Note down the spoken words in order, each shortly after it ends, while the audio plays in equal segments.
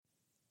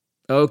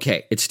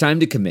Okay, it's time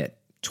to commit.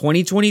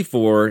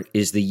 2024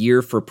 is the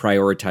year for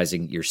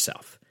prioritizing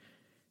yourself.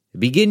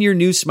 Begin your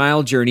new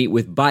smile journey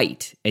with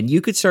Byte, and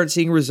you could start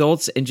seeing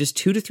results in just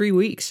 2 to 3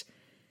 weeks.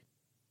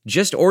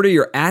 Just order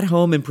your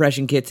at-home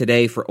impression kit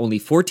today for only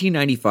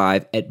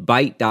 $14.95 at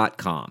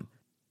Byte.com.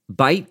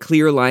 Byte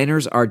clear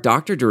liners are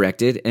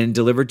doctor-directed and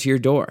delivered to your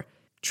door.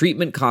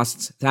 Treatment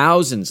costs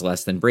thousands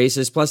less than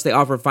braces, plus they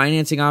offer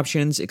financing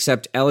options,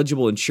 accept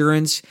eligible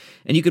insurance,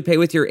 and you could pay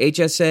with your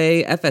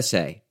HSA,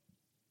 FSA.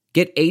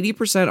 Get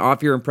 80%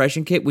 off your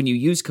impression kit when you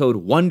use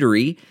code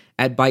WONDERY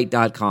at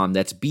Byte.com.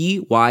 That's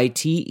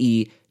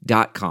BYTE.com.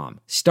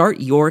 Start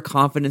your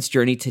confidence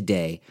journey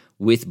today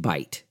with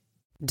Byte.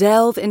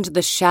 Delve into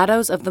the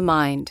shadows of the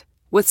mind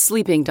with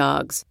Sleeping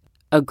Dogs,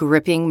 a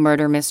gripping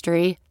murder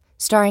mystery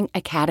starring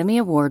Academy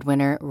Award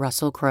winner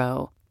Russell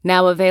Crowe.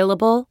 Now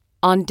available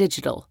on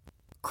digital.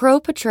 Crowe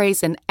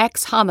portrays an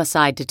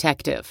ex-homicide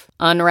detective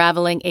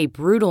unraveling a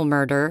brutal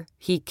murder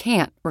he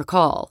can't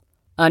recall.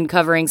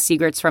 Uncovering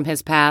secrets from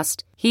his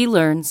past, he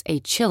learns a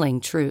chilling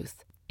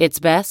truth. It's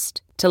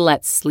best to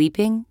let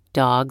sleeping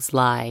dogs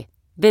lie.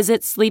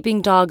 Visit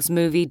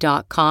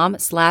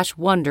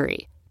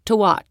sleepingdogsmovie.com/Wondery to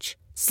watch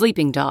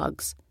Sleeping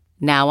Dogs,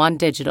 now on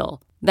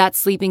digital.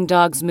 That's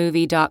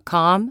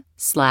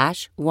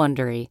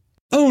sleepingdogsmovie.com/Wondery.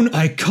 Own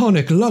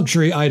iconic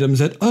luxury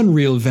items at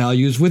unreal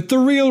values with The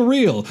Real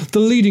Real, the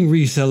leading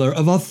reseller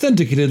of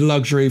authenticated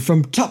luxury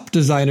from top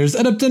designers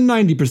at up to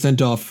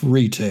 90% off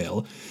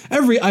retail.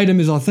 Every item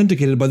is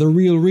authenticated by The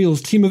Real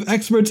Real's team of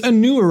experts,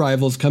 and new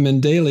arrivals come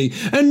in daily,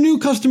 and new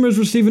customers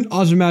receive an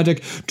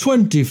automatic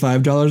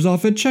 $25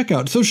 off at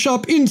checkout. So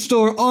shop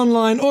in-store,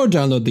 online, or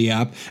download the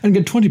app and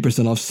get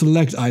 20% off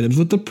select items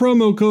with the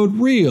promo code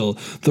REAL.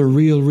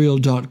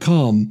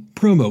 TheRealReal.com,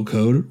 promo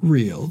code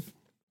REAL.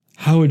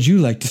 How would you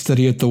like to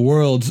study at the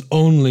world's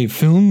only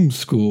film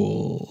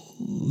school?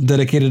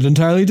 Dedicated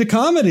entirely to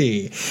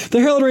comedy. The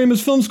Harold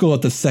Ramis Film School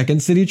at the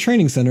Second City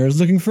Training Center is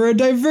looking for a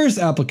diverse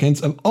applicants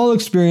of all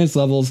experience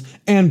levels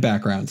and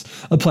backgrounds.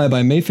 Apply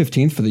by May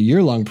 15th for the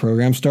year-long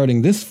program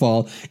starting this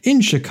fall in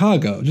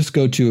Chicago. Just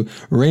go to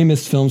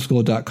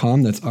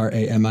ramisfilmschool.com, that's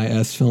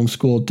RAMIS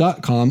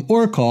filmschool.com,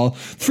 or call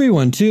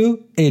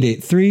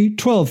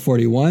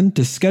 312-883-1241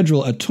 to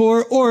schedule a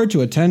tour or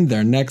to attend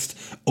their next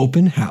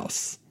open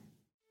house.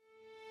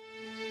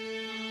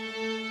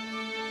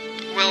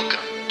 Welcome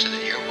to the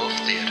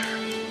Earwolf Theater.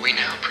 We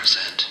now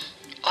present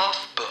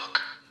Off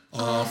Book.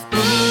 Off Book.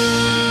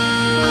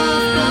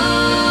 Off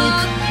Book.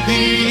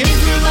 The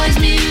improvised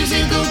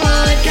musical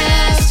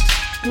podcast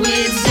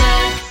with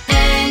Zach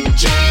and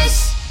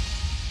Jess.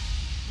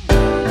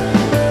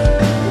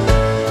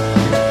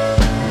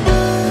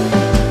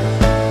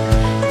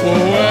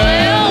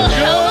 Well,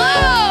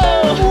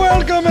 hello!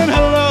 Welcome and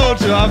hello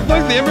to Off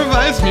Book, the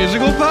improvised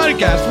musical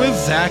podcast with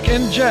Zach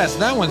and Jess.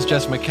 That one's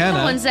Jess McKenna.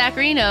 That one's Zach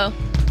Reno.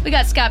 We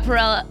got Scott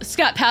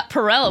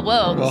Perella.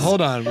 Whoa. Well,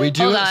 hold on.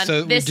 Hold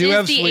on. This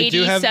is the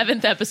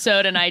 87th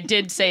episode, and I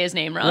did say his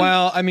name wrong.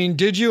 Well, I mean,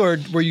 did you, or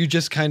were you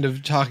just kind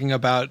of talking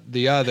about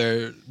the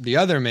other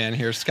man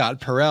here, Scott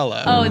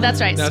Perella? Oh,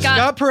 that's right. Now,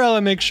 Scott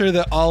Perella makes sure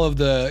that all of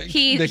the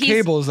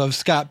cables of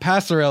Scott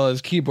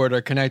Passarella's keyboard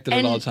are connected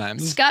at all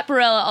times. Scott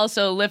Perella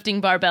also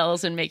lifting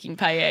barbells and making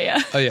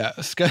paella. Oh yeah,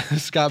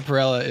 Scott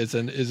Perella is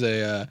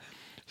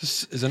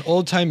an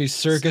old-timey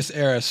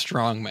circus-era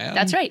strongman.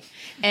 That's right.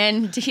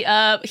 And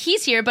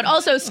he's here, but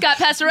also Scott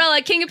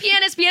Passarella, king of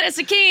pianists, pianist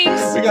of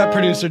kings. We got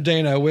producer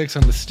Dana Wicks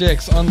on the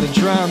sticks, on the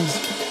drums.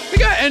 We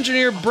got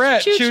engineer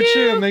Brett.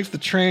 Choo-choo makes the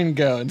train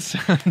go and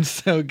sounds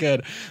so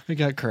good. We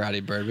got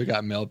Karate Bird. We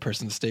got mail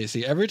person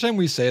Stacy. Every time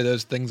we say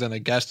those things and a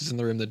guest is in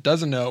the room that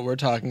doesn't know what we're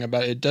talking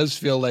about, it does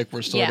feel like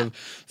we're sort of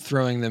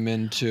throwing them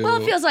into...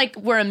 Well, it feels like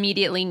we're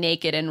immediately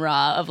naked and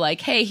raw of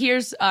like, hey,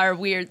 here's our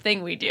weird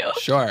thing we do.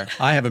 Sure.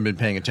 I haven't been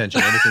paying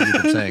attention to anything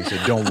you've been saying, so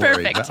don't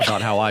worry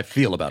about how I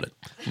feel about it.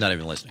 Not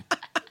even listening.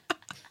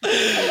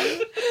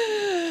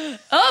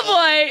 Oh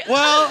boy!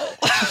 Well,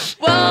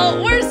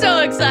 we're so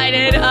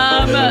excited.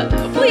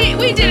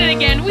 We did it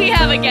again. We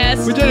have a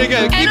guest. We did it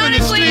again. Keeping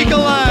honestly, the streak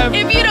alive.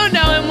 If you don't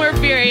know him, we're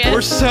furious. We're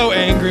so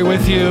angry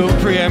with you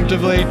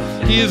preemptively.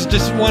 He is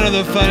just one of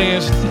the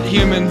funniest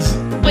humans.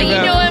 But you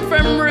know him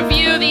from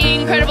Review,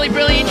 the incredibly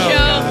brilliant show,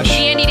 gosh. the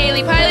Andy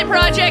Daly Pilot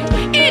Project.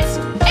 It's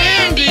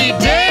Andy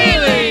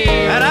Daly.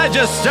 And I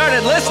just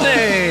started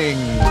listening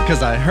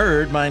because I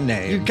heard my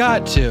name. You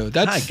got to.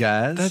 Hi,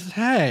 guys.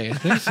 Hey,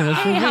 thanks so much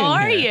for being How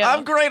are here. you?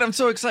 I'm great. I'm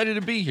so excited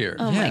to be here.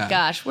 Oh my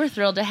gosh, we're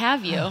thrilled to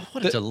have you.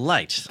 What a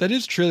delight. That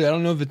is truly, I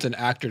don't know if it's an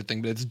actor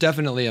thing, but it's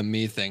definitely a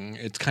me thing.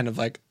 It's kind of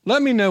like,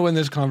 let me know when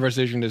this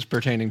conversation is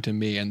pertaining to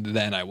me, and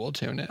then I will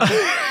tune in.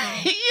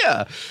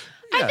 Yeah.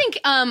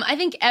 I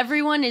think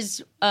everyone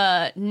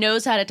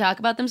knows how to talk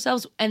about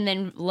themselves, and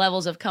then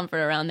levels of comfort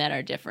around that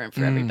are different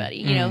for everybody.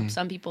 You know,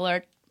 some people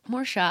are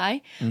more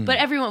shy, but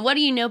everyone, what do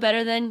you know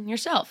better than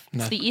yourself?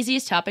 It's the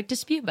easiest topic to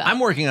spew about. I'm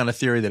working on a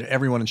theory that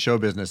everyone in show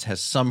business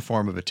has some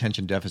form of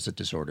attention deficit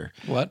disorder.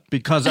 What?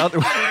 Because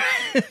otherwise...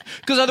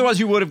 Because otherwise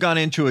you would have gone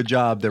into a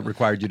job that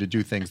required you to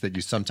do things that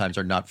you sometimes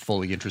are not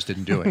fully interested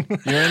in doing. You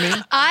know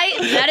what I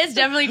mean? That is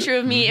definitely true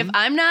of me. If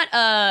I'm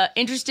not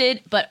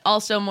interested, but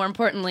also more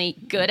importantly,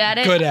 good at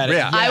it,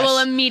 Yeah. I will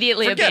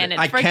immediately abandon it.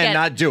 I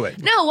cannot do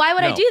it. No, why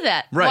would I do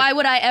that? Right. Why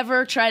would I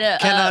ever try to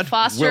Cannot,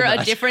 foster will a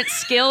not. different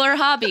skill or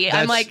hobby?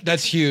 I'm like,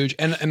 that's huge.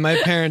 And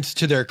my parents,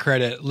 to their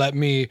credit, let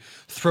me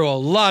throw a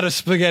lot of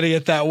spaghetti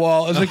at that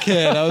wall as a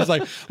kid. I was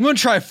like, I'm going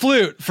to try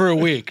flute for a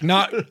week.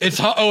 It's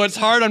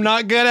hard. I'm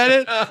not good at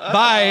it.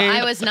 Bye.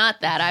 I was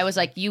not that. I was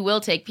like, you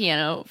will take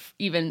piano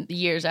even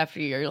years after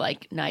you're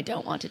like, no, I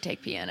don't want to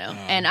take piano.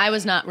 And I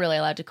was not really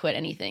allowed to quit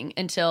anything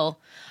until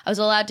I was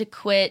allowed to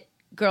quit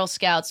Girl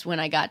Scouts when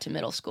I got to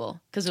middle school.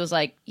 Because it was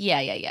like,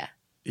 yeah.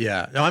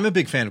 Yeah, no, I'm a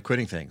big fan of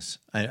quitting things.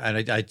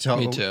 I tell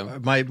Me too.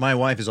 My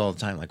wife is all the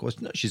time like, well,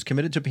 no, she's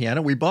committed to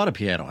piano. We bought a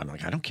piano. I'm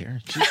like, I don't care.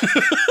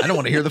 I don't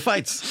want to hear the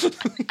fights.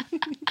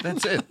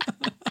 That's it.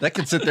 That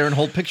can sit there and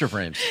hold picture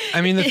frames.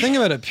 I mean, the thing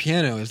about a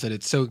piano is that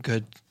it's so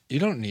good. You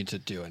don't need to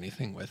do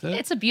anything with it.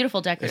 It's a beautiful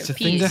It's decorative a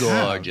thing piece. to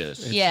have. Gorgeous.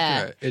 It's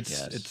Yeah. great. It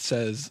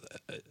says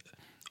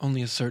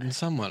only a certain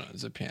someone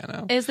owns a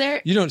piano. Is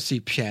there? You don't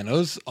see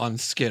pianos on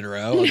Skid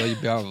Row, although you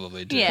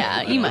probably do.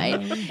 Yeah, you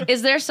might.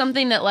 Is there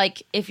something that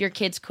like if your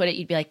kids quit it,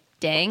 you'd be like,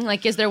 dang?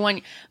 Like, is there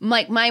one?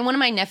 Like one of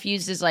my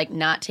nephews is like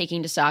not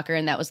taking to soccer,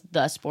 and that was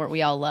the sport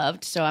we all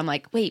loved. So I'm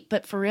like, wait,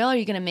 but for real, are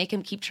you going to make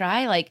him keep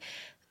try? Like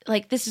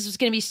this is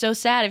going to be so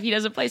sad if he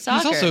doesn't play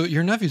soccer. He's also,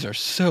 your nephews are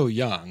so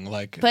young,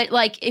 But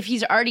like if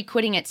he's already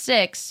quitting at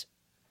 6,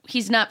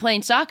 he's not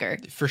playing soccer.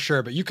 for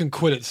sure. But you can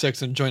quit at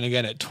 6 and join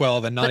again at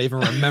 12 and not even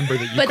remember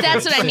that you. But quit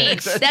that's at what I mean.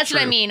 6. That's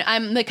what I mean.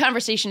 The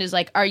conversation is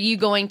like, are you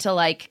going to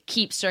like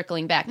keep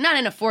circling back? Not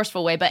in a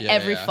forceful way, but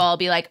every fall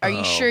be like, are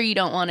you sure you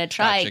don't want to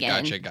try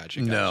again?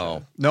 Gotcha.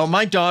 No,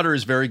 my daughter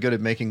is very good at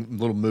making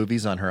little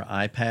movies on her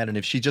iPad, and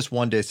if she just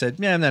one day said,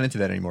 "Yeah, I'm not into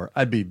that anymore,"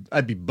 I'd be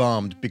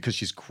bummed because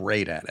she's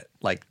great at it.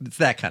 Like it's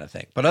that kind of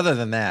thing. But other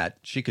than that,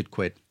 she could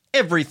quit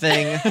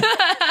everything.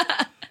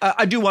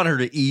 I do want her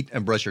to eat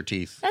and brush her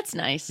teeth. That's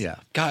nice. Yeah,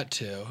 Got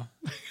to.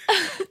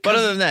 but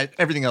other than that,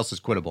 everything else is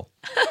quittable.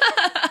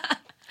 I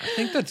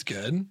think that's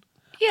good.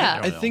 Yeah.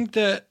 I think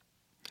that,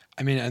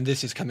 I mean, and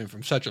this is coming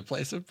from such a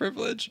place of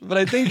privilege, but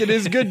I think it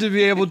is good to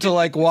be able to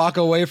like walk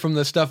away from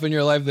the stuff in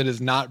your life that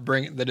is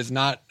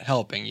not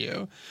helping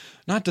you.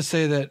 Not to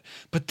say that,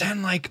 but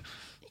then like,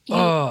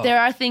 There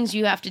are things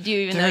you have to do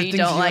even though you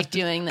don't like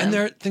doing them. And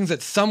there are things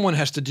that someone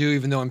has to do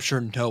even though I'm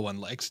sure no one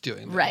likes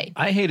doing them. Right.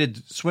 I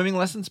hated swimming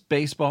lessons,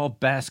 baseball,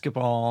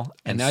 basketball,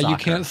 and now you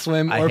soccer. can't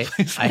swim or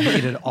play I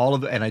hated all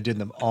of it, and I did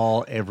them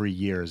all every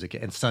year as a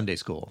kid. And Sunday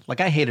school.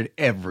 Like, I hated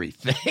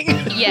everything.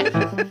 Yeah.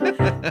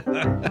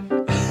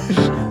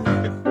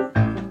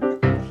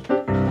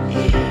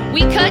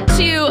 We cut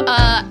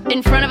to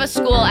in front of a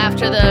school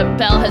after the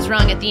bell has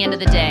rung at the end of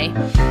the day.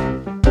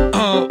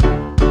 Oh,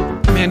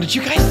 man, did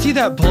you guys see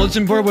that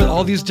bulletin board with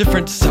all these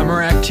different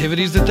summer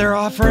activities that they're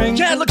offering?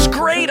 Yeah, it looks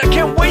great. I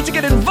can't wait to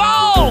get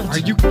involved. Are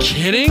you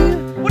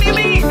kidding? What do you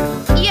mean?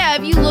 Yeah,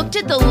 have you looked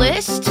at the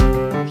list?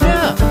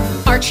 Yeah.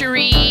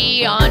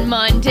 Archery on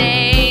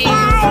Monday.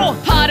 Wow.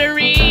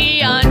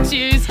 Pottery on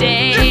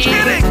Tuesday. You're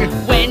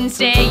kidding.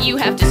 Wednesday, you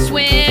have to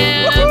swim.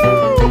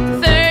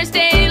 Woohoo.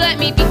 Thursday, let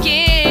me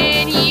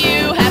begin.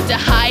 You have to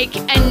hike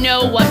and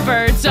know what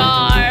birds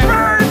are.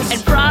 Birds.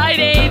 And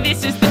Friday,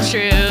 this is the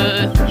truth.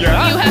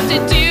 Yeah. You have to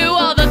do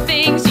all the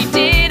things you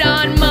did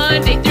on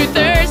Monday through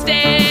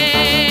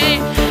Thursday.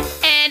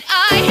 And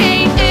I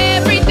hate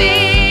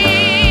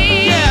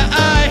everything. Yeah,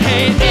 I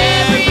hate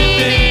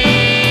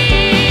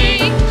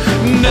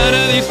everything. None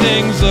of these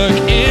things look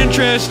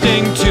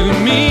interesting to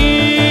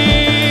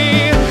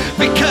me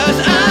because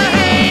I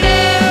hate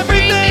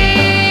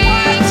everything.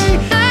 What?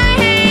 I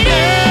hate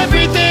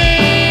everything.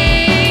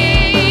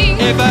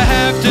 If I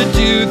have to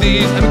do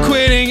these, I'm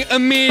quitting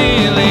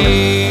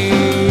immediately.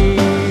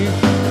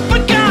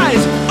 But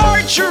guys,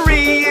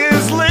 archery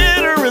is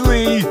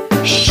literally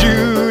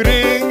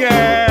shooting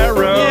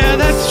arrows. Yeah,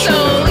 that's true.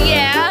 So,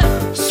 yeah.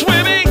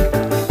 Swimming,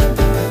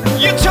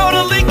 you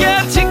totally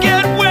get to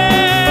get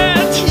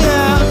wet.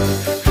 Yeah.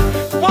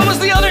 What was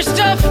the other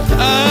stuff?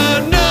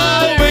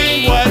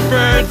 Knowing what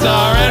birds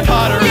are and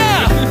pottery.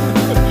 Yeah.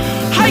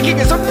 Hiking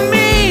is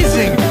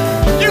amazing.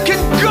 You can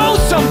go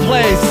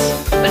someplace.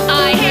 But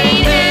I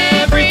hate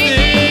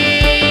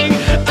everything.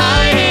 I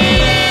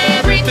hate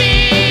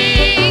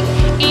Everything.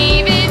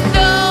 Even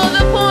though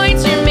the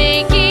points you're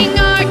making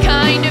are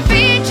kind of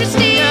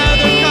interesting. Yeah,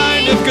 they're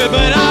kind of good,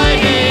 but I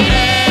hate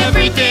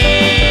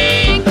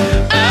everything.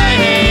 I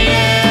hate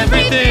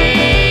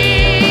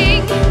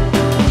everything.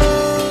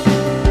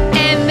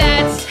 And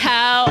that's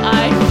how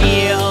I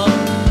feel.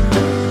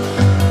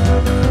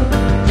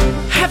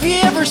 Have you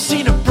ever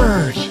seen a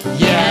bird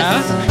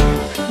Yeah.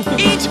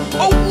 eat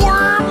a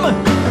worm?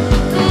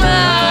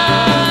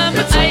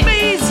 It's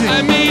amazing.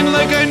 I mean,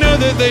 like, I know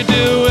that they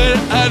do it.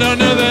 I don't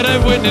know that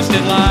I've witnessed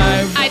it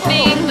live. I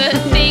think the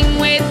thing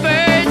with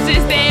birds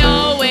is they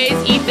always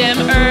eat them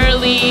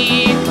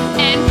early.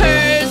 And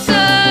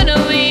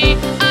personally,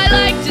 I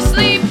like to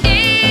sleep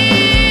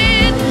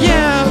in.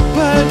 Yeah,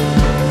 but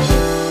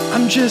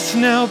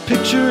now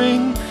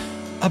picturing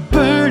a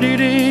bird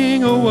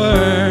eating a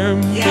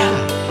worm.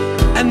 Yeah.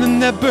 And then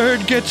that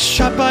bird gets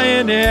shot by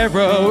an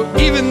arrow,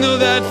 even though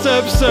that's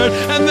absurd.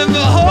 And then the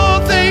whole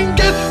thing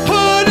gets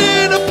put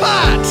in a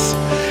pot,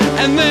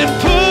 and then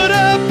put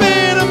up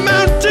in a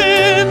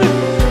mountain.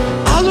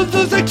 All of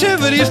those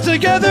activities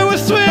together with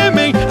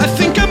swimming, I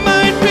think I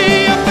might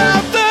be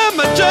about them.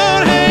 I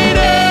don't hate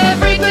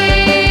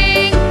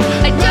everything.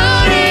 I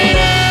don't hate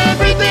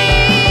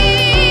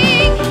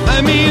everything.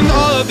 I mean,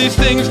 all of these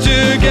things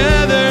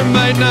together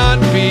might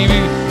not be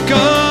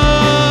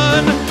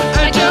gone.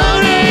 I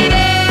don't hate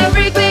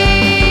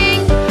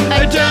everything.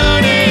 I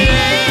don't hate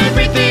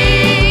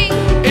everything.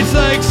 It's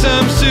like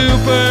some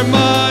super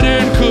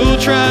modern cool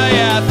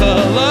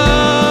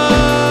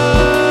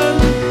triathlon.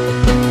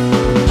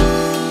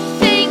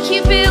 Thank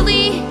you,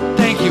 Billy,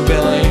 Thank you,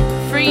 Billy.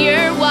 for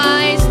your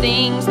wise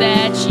things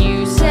that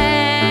you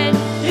said.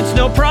 It's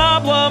no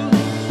problem.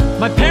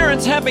 My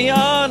parents have me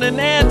on an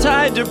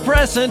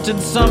antidepressant, and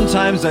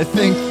sometimes I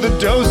think the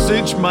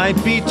dosage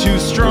might be too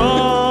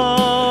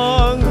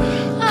strong.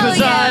 Cause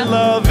yeah. I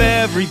love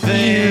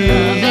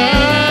everything.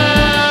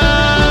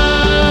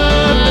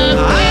 I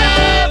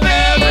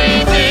love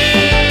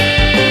everything.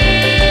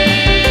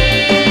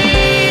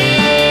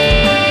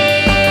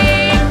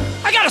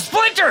 I got a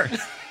splinter!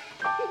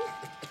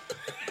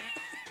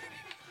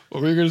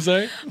 What were you gonna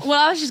say?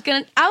 Well, I was just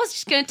gonna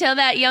tell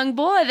that young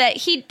boy that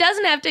he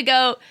doesn't have to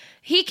go.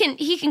 He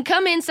can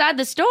come inside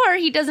the store.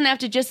 He doesn't have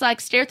to just like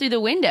stare through the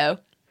window.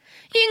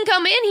 You can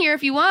come in here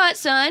if you want,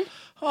 son.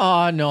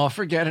 Oh, no,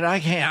 forget it. I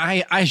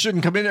can't. I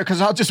shouldn't come in there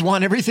because I'll just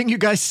want everything you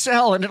guys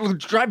sell, and it'll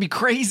drive me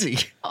crazy.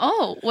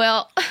 Oh,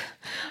 well,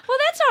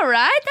 that's all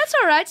right. That's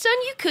all right, son.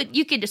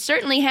 You could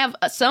certainly have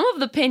some of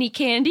the penny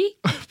candy.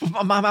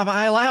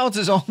 My allowance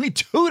is only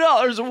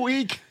 $2 a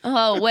week.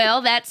 Oh,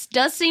 well, that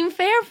does seem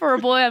fair for a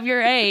boy of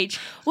your age.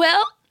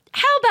 Well,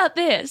 how about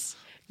this?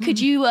 Could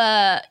you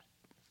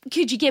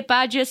get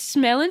by just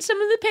smelling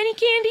some of the penny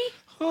candy?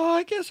 Oh,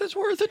 I guess it's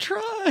worth a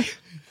try.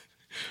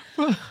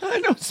 Well, I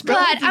don't smell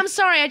God, it. I'm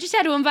sorry. I just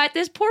had to invite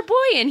this poor boy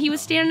in. He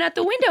was standing at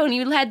the window and he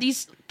had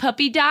these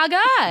puppy dog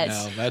eyes.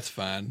 No, that's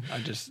fine.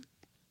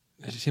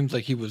 It seems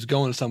like he was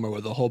going somewhere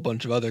with a whole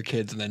bunch of other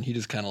kids, and then he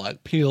just kind of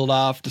like peeled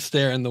off to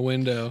stare in the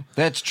window.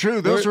 That's true.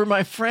 Those were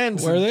my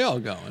friends. Where are they all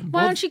going?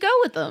 Why don't you go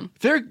with them?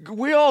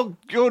 We all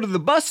go to the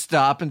bus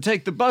stop and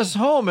take the bus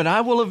home, and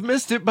I will have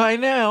missed it by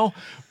now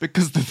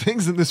because the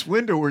things in this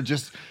window were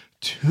just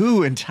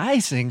too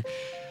enticing.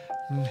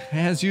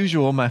 As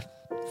usual, my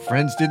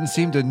friends didn't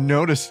seem to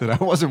notice that I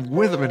wasn't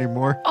with them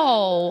anymore.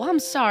 Oh, I'm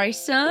sorry,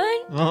 son.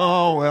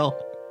 Oh, well.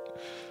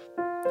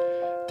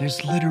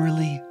 There's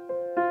literally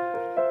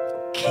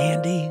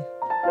candy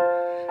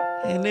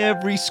in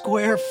every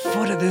square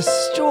foot of this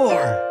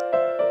store.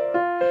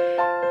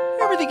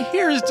 Everything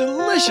here is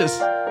delicious.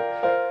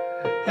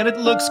 And it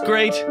looks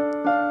great.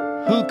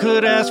 Who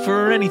could ask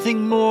for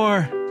anything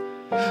more?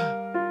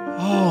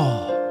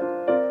 Oh.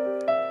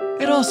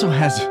 It also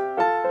has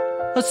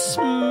a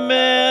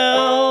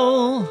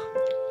smell.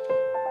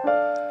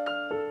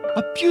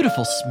 A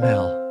beautiful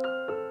smell.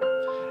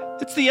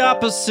 It's the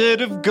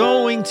opposite of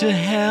going to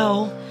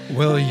hell.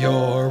 Well,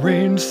 you're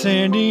in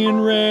Sandy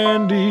and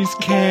Randy's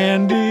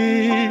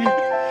candy.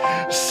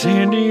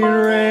 Sandy and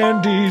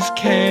Randy's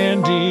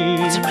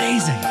candy. It's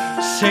amazing.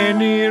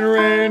 Sandy and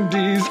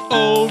Randy's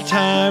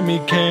old-timey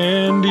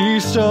candy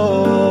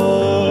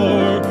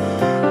store.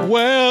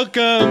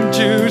 Welcome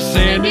to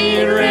Sandy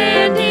and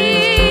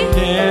Randy's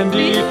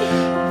candy.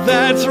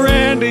 That's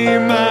Randy,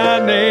 my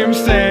name's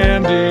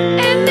Sandy.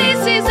 And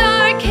this is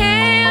our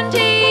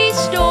candy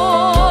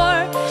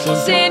store.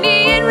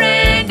 Sandy and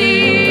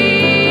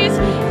Randy's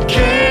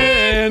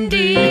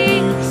candy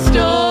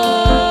store.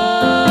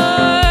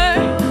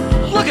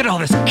 Look at all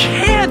this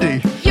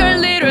candy. You're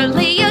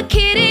literally a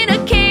kid in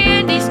a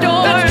candy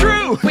store. That's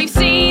true. We've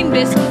seen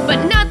this,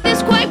 but not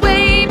this quite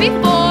way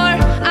before.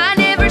 I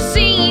never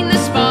seen the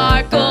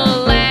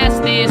sparkle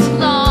last this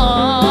long.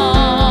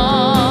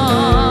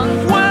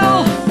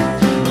 Well,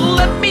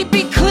 let me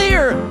be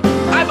clear.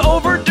 I'm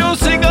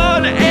overdosing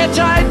on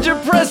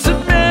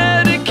antidepressant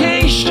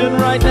medication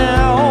right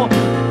now.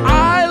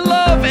 I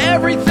love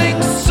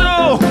everything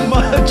so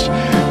much.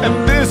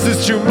 And this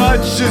is too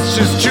much. It's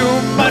just too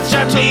much.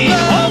 I mean,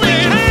 holy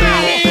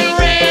cow. Sandy and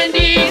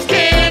Randy's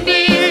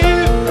candy.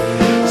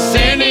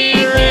 Sandy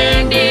and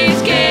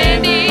Randy's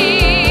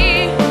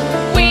candy.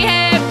 We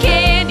have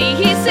candy.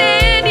 He's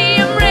Sandy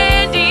and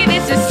Randy.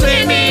 This is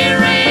Sandy and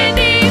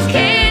Randy's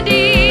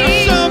candy. Now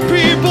some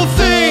people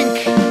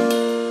think,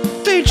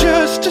 they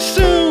just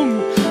assume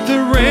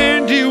that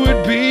Randy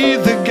would be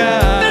the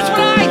guy. That's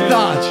what I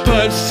thought.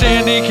 But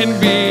Sandy can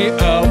be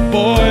a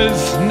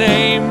boy's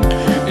name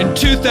in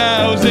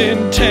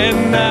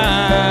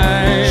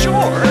 2010-9.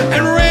 Sure.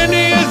 And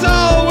Randy has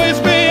always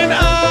been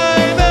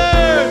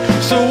either,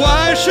 so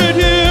why should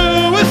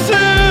you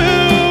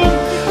assume?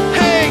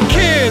 Hey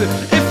kid,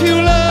 if you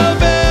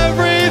love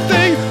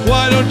everything,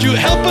 why don't you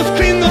help us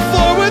clean the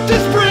floor with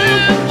this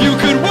broom? You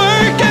could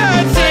work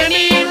at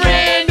Sandy and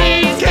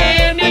Randy's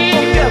candy.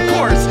 Yeah, of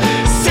course.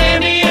 Sandy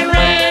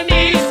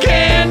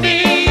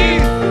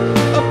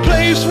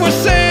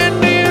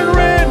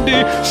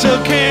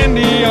sell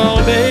candy all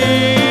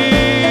day.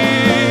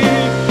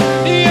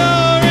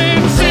 You're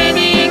in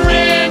Sandy and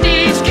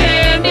Randy's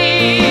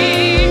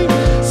candy.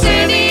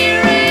 Sandy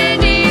and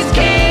Randy's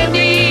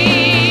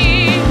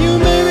candy. You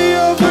may be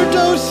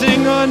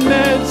overdosing on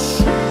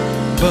meds,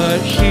 but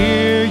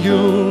here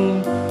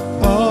you'll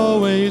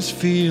always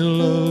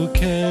feel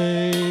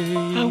okay.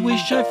 I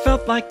wish I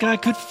felt like I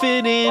could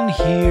fit in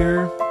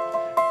here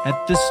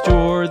at the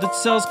store that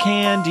sells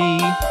candy.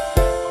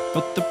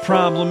 But the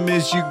problem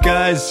is, you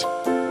guys,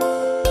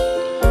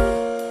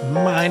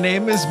 my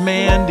name is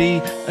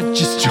Mandy. I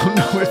just don't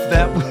know if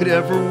that would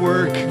ever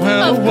work.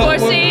 Well, Of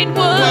course it would.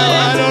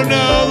 Well, I don't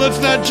know. Let's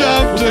not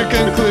jump to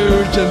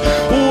conclusions.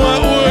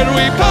 What would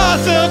we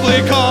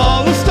possibly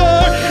call the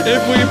store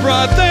if we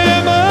brought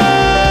them on?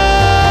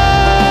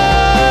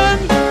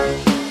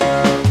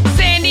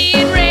 Sandy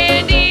and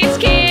Randy's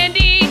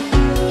candy.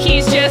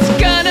 He's just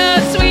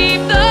gonna sweep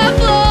the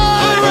floor.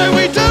 All right,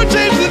 we don't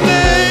change the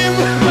name.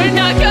 We're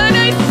not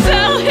gonna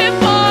sell him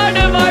part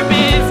of our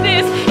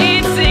business.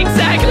 It's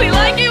exactly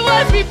like it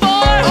was before.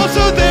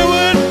 Also, there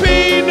would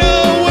be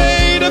no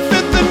way to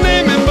fit the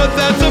name in, but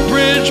that's a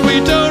bridge we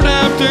don't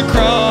have to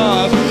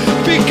cross.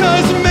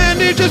 Because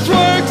Mandy just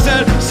works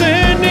at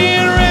Sandy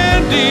and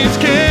Randy's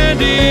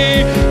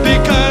Candy.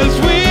 Because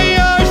we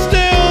are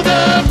still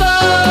the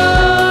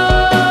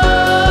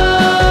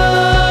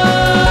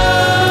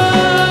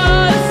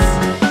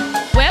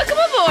boss. Welcome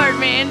aboard,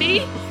 Mandy.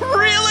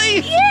 Really?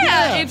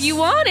 Yeah, if you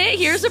want it,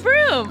 here's a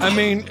broom. I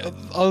mean,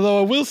 although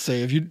I will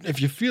say,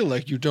 if you feel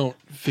like you don't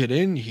fit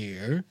in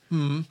here,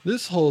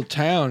 this whole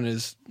town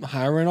is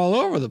hiring all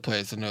over the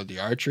place. I know the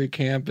archery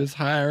camp is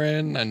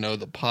hiring. I know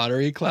the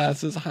pottery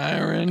class is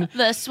hiring.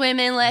 The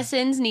swimming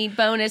lessons need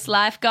bonus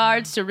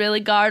lifeguards to really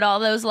guard all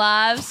those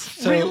lives.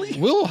 So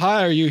we'll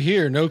hire you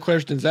here, no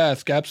questions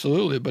asked,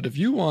 absolutely. But if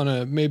you want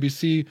to maybe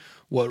see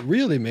what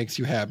really makes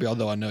you happy,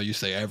 although I know you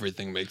say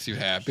everything makes you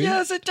happy.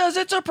 Yes, it does.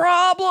 It's a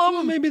problem.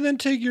 Well, maybe then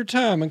take your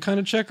time and kind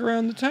of check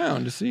around the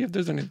town to see if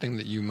there's anything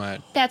that you might.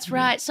 That's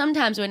right.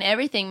 Sometimes when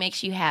everything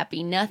makes you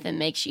happy, nothing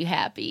makes you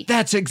happy.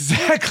 That's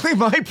exactly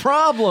my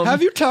problem.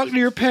 Have you talked to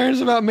your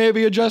parents about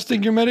maybe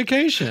adjusting your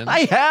medication? I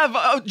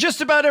have just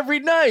about every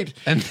night.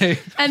 And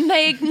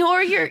they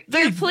ignore your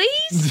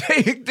pleas?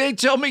 They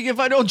tell me if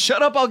I don't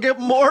shut up, I'll get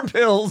more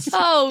pills.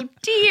 Oh,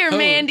 dear,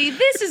 Mandy.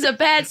 This is a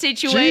bad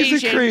situation.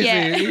 Jesus crazy.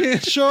 Yeah.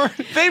 Sure.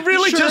 They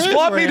really Sure just is,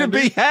 want me to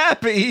Randy. be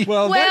happy.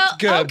 Well, that's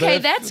good. Okay,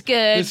 but that's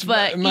good, it's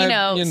but my-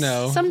 you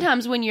know,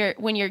 sometimes when you're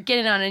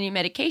getting on a new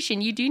medication,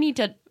 you do need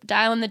to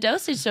dial in the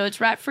dosage so it's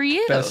right for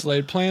you. best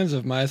laid plans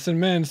of mice and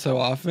men so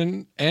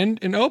often end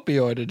in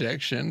opioid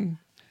addiction.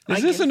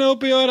 Is this an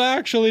opioid? I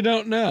actually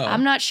don't know.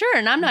 I'm not sure,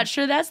 and I'm not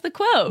sure that's the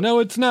quote. No,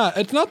 it's not.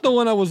 It's not the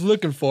one I was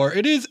looking for.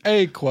 It is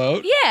a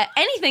quote. Yeah,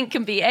 anything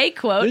can be a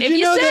quote Did if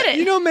you know said that? it.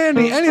 You know,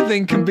 Mandy,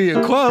 anything can be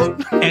a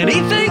quote.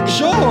 Anything?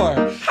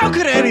 Sure. How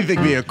could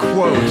anything be a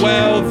quote?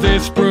 Well,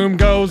 this broom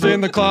goes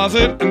in the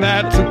closet, and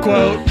that's a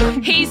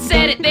quote. He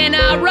said it, then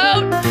I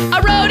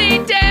wrote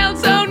it down,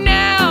 so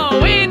now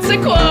it's a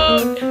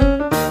quote.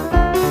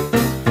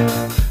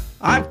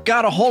 I've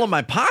got a hole in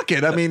my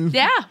pocket. I mean,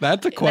 Yeah.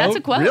 That's a quote. That's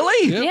a quote.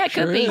 Really? Yep, Yeah, it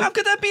could sure be. is. How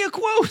could that be a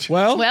quote?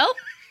 Well,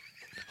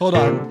 hold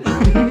on.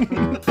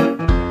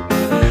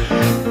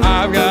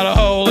 I've got a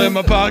hole in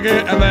my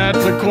pocket, and that's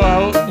a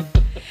quote.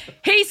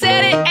 he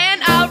said it,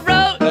 and I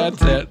wrote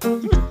That's it.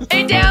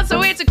 it down,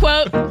 so it's a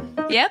quote.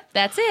 Yep,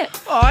 that's it.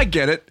 Oh, I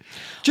get it.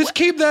 Just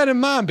keep that in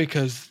mind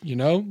because, you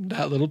know,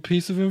 that little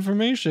piece of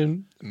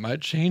information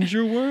might change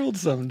your world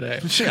someday.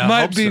 Yeah, I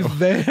might hope be so.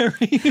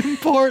 very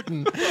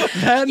important.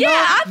 That,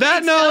 I that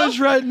think so. knowledge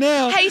right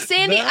now. Hey,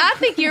 Sandy, I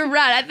think you're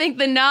right. I think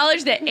the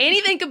knowledge that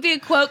anything could be a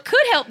quote could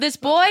help this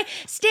boy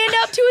stand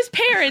up to his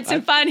parents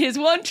and find his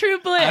one true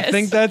bliss. I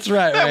think that's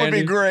right, That would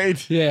Randy. be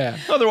great. Yeah.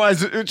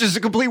 Otherwise, it's just a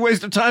complete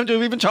waste of time to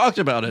have even talked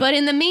about it. But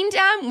in the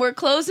meantime, we're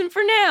closing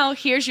for now.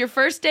 Here's your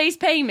first day's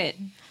payment.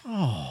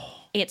 Oh.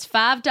 It's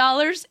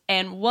 $5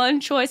 and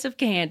one choice of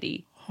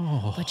candy.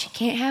 Oh. But you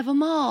can't have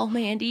them all,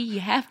 Mandy. You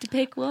have to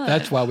pick one.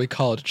 That's why we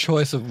call it a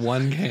choice of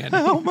one candy.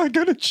 How am I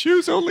going to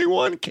choose only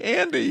one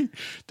candy?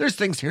 There's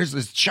things here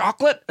that's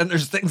chocolate, and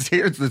there's things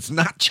here that's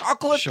not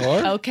chocolate.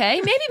 Sure. Okay,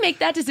 maybe make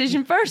that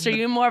decision first. Are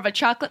you in more of a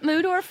chocolate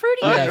mood or a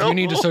fruity mood? Yeah, if you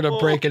need to sort of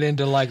break it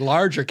into like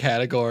larger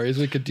categories,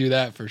 we could do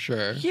that for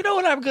sure. You know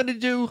what I'm going to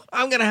do?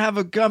 I'm going to have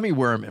a gummy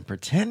worm and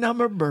pretend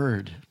I'm a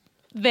bird.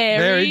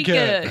 Very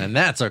good. good. And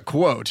that's a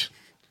quote.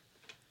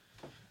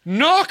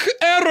 Knock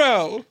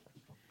arrow.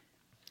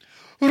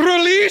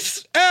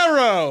 Release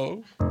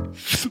arrow.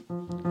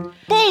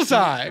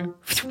 Bullseye.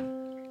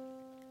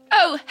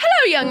 Oh,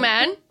 hello, young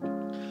man.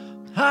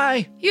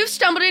 Hi. You've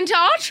stumbled into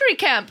archery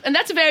camp, and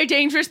that's a very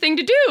dangerous thing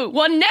to do.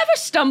 One never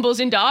stumbles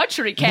into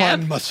archery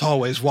camp. One must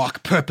always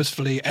walk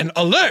purposefully and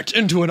alert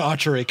into an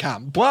archery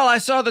camp. Well, I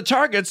saw the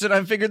targets and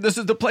I figured this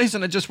is the place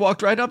and I just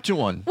walked right up to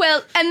one.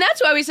 Well, and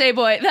that's why we say,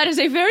 boy, that is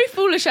a very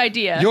foolish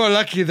idea. You're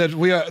lucky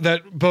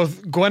that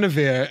both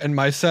Guinevere and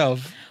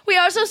myself We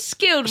are so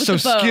skilled with so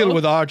the bow. skilled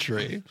with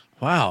archery.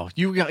 Wow,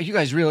 you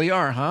guys really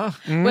are, huh?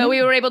 Well,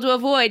 we were able to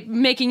avoid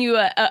making you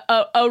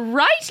a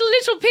right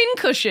little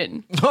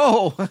pincushion.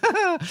 Oh,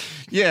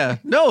 yeah.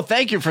 No,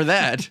 thank you for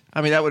that.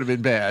 I mean, that would have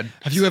been bad.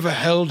 Have you ever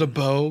held a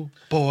bow,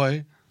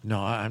 boy?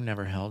 No, I've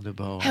never held a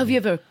bow. Have you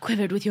ever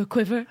quivered with your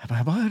quiver?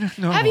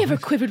 No. Have you ever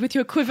quivered with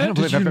your quiver?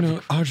 Did you know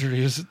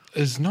archery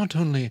is not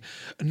only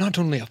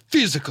a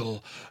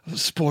physical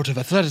sport of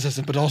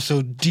athleticism, but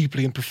also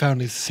deeply and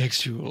profoundly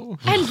sexual?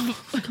 And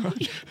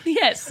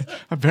yes.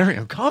 I'm very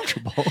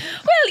uncomfortable.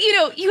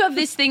 Well, you have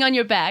this thing on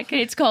your back,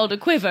 and it's called a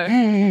quiver,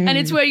 and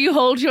it's where you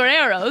hold your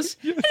arrows.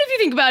 And if you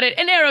think about it,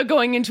 an arrow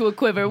going into a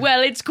quiver,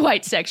 well, it's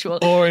quite sexual.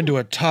 Or into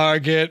a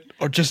target,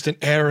 or just an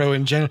arrow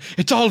in general.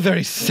 It's all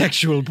very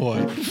sexual,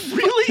 boy.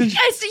 Really?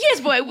 Yes,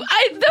 boy.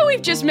 Though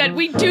we've just met,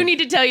 we do need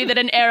to tell you that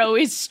an arrow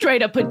is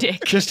straight up a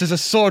dick. Just as a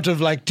sort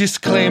of like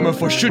disclaimer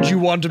for should you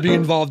want to be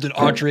involved in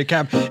archery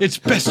camp, it's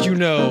best you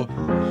know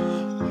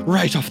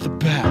right off the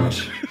bat.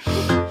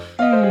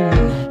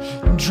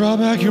 Draw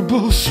back your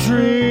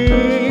bowstring,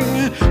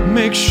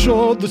 make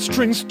sure the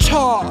string's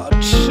taut.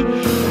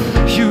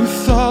 You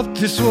thought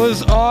this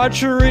was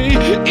archery,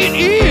 it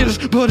is,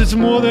 but it's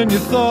more than you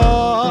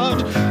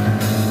thought.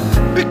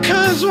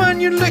 Because when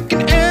you lick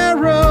an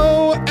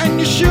arrow and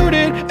you shoot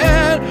it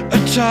at a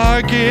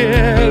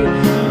target,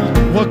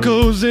 what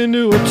goes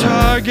into a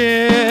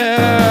target?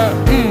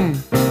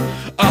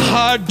 A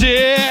hard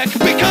dick.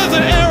 Because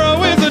an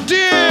arrow is a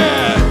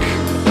dick.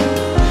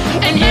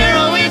 An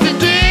arrow is a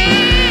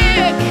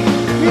dick.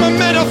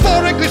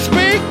 Metaphorically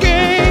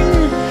speaking,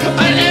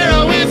 An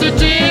arrow is a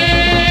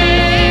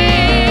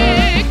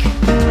dick.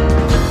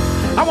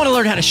 I want to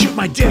learn how to shoot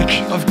my dick.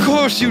 of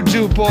course you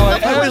do, boy.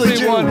 I really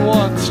do. Everyone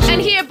wants to.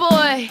 And here,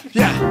 boy,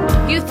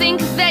 Yeah. you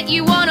think that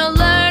you want to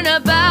learn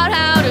about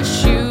how to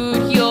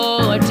shoot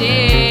your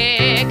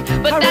dick,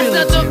 but I that's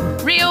really not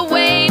the real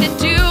way to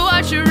do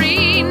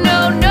archery.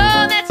 No,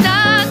 that's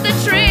not the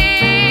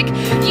trick.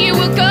 You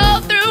will go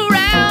through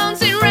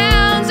rounds and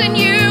rounds, and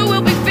you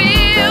will be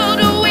filled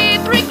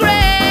with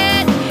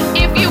regret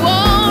if you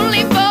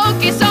only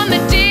focus on the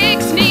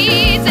dick's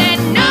needs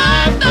and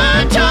not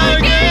the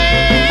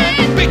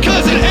target.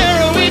 Because an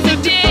arrow is With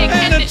a dick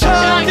and a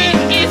target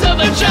is a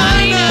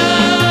vagina.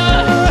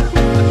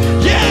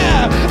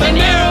 Yeah! An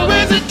arrow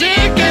is a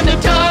dick and the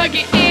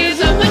target is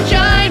a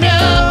vagina.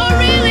 Or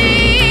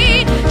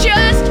really,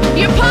 just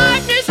your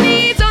partner's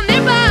needs on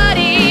their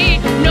body.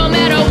 No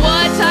matter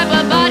what type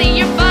of body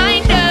you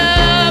find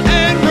them.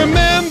 And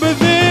remember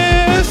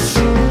this,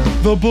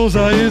 the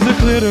bullseye is a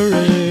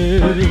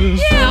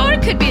clitoris. Yeah, or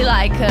it could be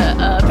like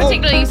a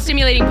particularly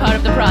stimulating part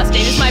of the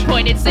prostate, is my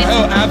point. It's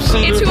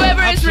Absolutely. It's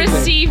whoever is absolutely.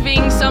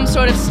 receiving some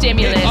sort of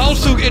stimulus.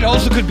 It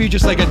also could be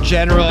just like a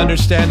general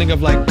understanding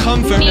of like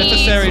comfort Needs,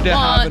 necessary to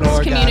have an wants,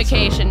 orgasm.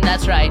 communication,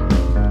 that's right.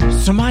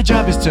 So my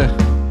job is to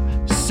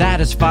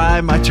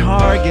satisfy my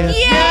target.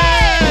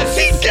 Yes,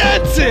 he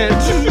gets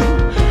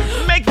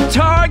it. Make the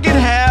target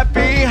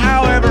happy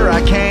however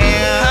I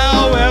can.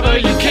 However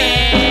you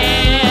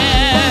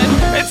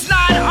can. It's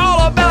not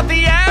all about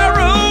the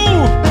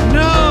arrow.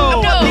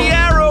 No. What the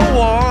arrow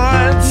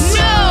wants.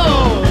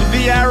 No!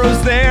 The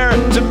arrow's there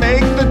to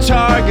make the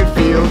target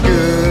feel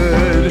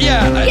good.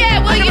 Yeah. Yeah,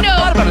 well, I never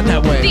thought about it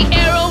that way. the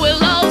arrow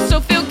will also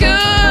feel good.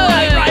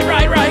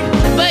 Right.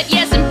 But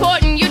yes,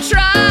 important you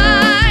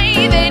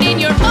try that in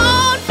your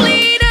own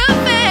fleet of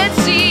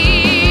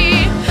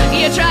fancy,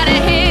 you try to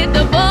hit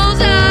the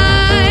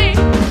bullseye.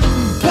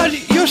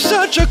 But you're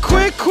such a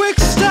quick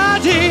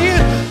study.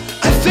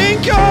 I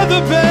think you're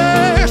the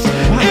best.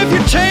 If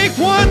you take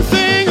one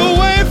thing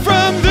away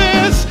from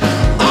this,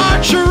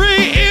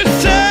 archery is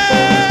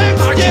sex.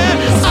 Yeah,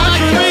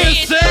 archery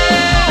is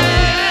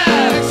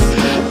sex.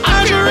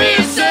 Archery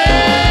is sex.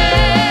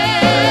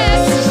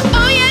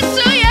 Oh yes,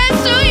 oh yes,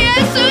 oh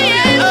yes, oh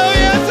yes. Oh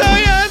yes, oh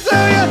yes,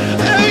 oh yes,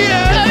 oh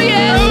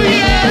yes, Oh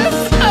yes,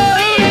 oh yes, oh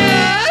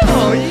yes.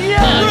 Oh,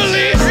 yeah.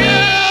 Release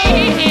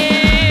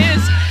it.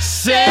 Is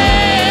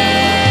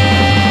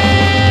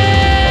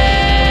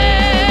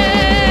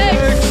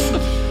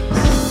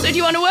sex. So do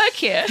you want to work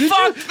here?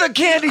 Fuck the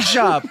candy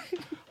shop.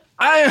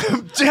 I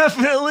am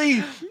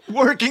definitely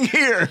working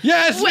here.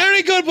 Yes,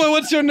 very good, boy.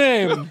 What's your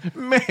name?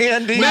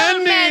 Mandy.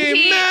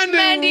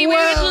 Mandy, we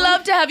would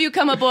love to have you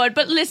come aboard,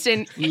 but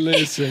listen.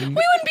 Listen. We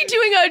wouldn't be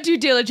doing our due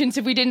diligence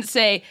if we didn't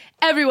say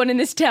everyone in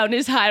this town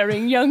is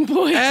hiring young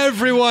boys.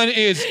 Everyone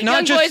is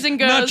Young boys and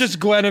girls. not just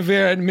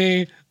Guinevere and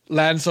me,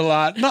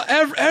 Lancelot. Not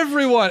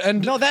everyone.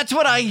 And No, that's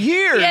what I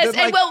hear. Yes,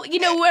 That, and well,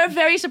 we're a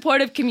very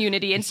supportive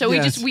community, and so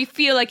Yes. we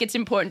feel like it's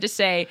important to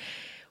say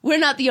we're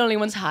not the only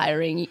ones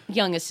hiring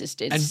young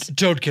assistants. and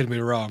don't get me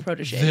wrong.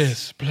 Proteges.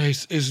 This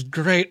place is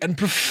great and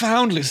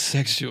profoundly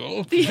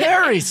sexual.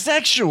 very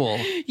sexual.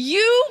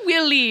 You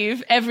will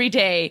leave every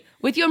day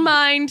with your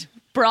mind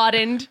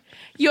broadened,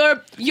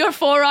 your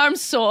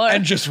forearms sore,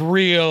 And just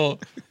real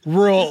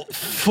real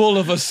full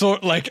of a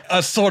sort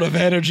of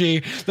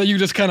energy that you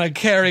just kind of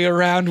carry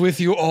around with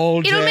you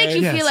all day. It'll make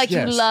you Yes, feel like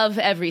yes. you love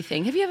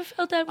everything. Have you ever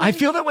felt that way? I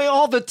feel that way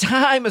all the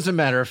time, as a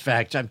matter of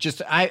fact. I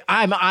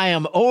am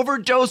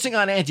overdosing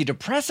on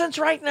antidepressants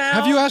right now.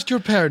 Have you asked your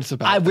parents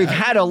about that? We've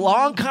had a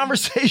long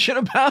conversation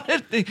about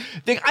it. The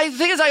thing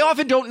is, I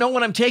often don't know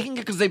when I'm taking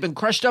it because they've been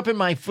crushed up in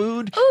my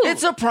food. Ooh,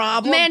 it's a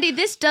problem. Mandy,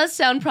 this does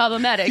sound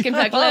problematic. In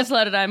fact,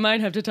 Lancelot and I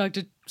might have to talk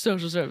to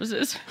social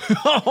services.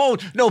 Oh,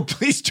 no,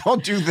 please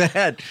don't do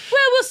that.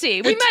 Well, we'll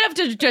see. We might have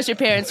to address your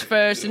parents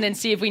first and then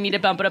see if we need to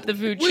bump it up the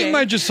food chain. We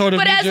might just sort of.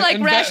 But need as to like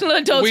rational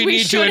adults, we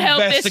need should to help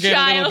this investigate a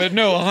little child. bit.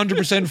 No,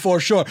 100% for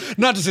sure.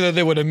 Not to say that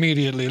they would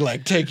immediately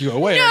like take you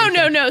away. No, or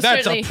anything. no,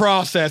 That's certainly. a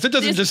process. It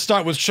doesn't just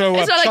start with show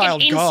It's up, not like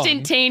child an gone.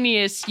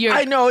 instantaneous.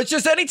 I know. It's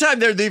just anytime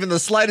they're even the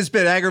slightest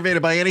bit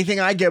aggravated by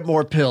anything, I get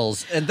more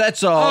pills. And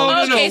that's all.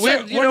 Oh, no, Okay,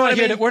 no.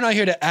 so- We're not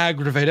here to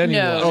aggravate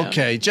anyone. No.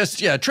 Okay,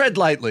 just, tread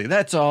lightly.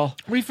 That's all.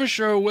 We for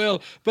sure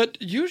will. But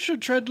you should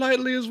tread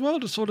lightly as well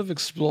to sort of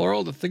explore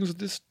all the things that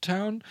this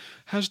town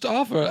has to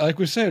offer. Like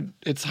we said,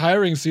 it's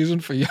hiring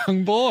season for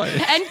young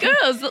boys. And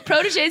girls,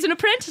 proteges and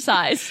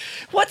apprentices.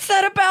 What's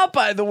that about,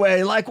 by the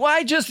way? Like,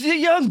 why just the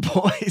young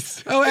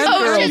boys? Oh, and Oh,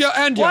 girls. just-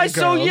 And Why young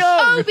so girls.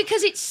 young? Oh,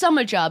 because it's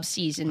summer job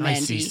season, I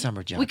Mandy. see,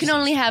 summer job We can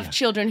only season, have yeah.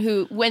 children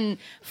who, when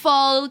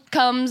fall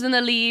comes and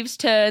the leaves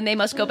turn, they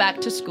must go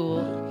back to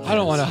school. I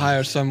don't want to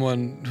hire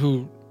someone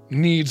who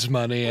needs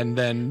money and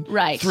then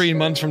Right. 3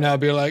 months from now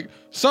be like,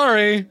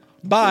 sorry,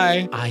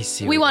 bye. I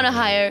see. We want to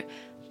hire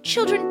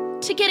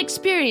children to get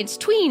experience,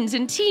 tweens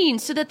and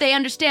teens, so that they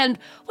understand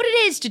what it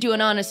is to do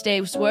an honest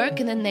day's work,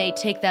 and then they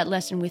take that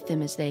lesson with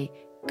them as they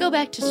go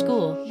back to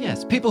school.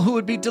 Yes, people who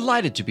would be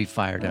delighted to be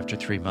fired after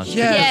 3 months.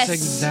 Yes, Yes.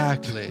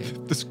 exactly.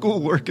 The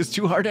schoolwork is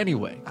too hard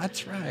anyway.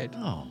 That's right.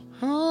 Oh.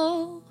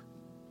 Oh,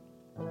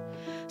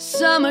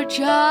 summer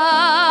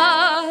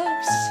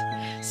jobs,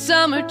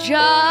 summer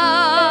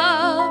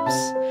jobs,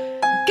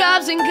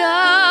 gobs and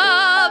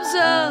gobs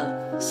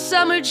of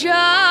summer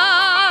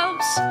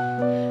jobs,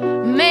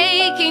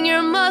 making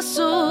your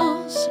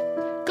muscles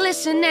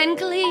glisten and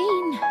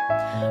gleam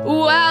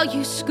while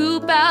you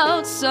scoop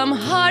out some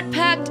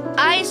hard-packed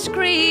ice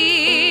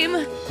cream.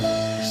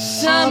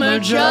 Summer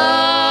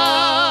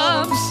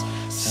jobs,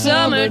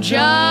 summer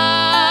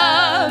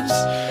jobs,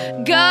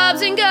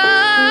 gobs and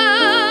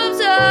gobs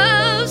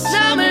of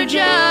summer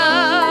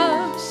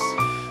jobs.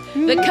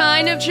 The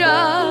kind of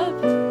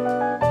job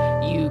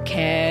you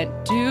can't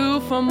do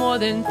for more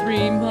than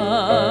 3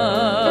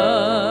 months.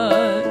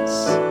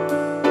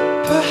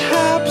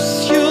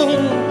 Perhaps you'll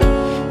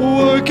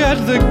work at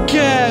the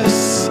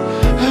Guess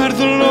at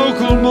the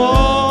local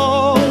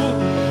mall.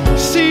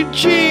 See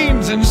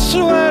jeans and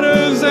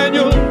sweaters and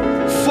you'll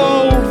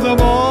fold them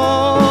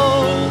all.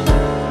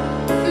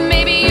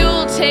 Maybe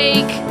you'll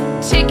take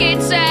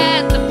tickets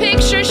at the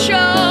picture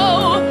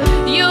show.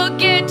 You'll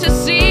get to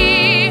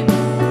see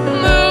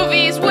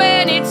movies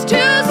when it's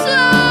too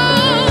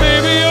slow.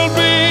 Maybe you'll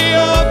be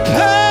a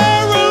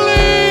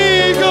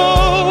paralegal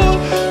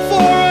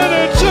for an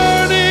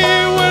attorney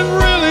when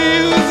really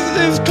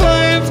his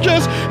clients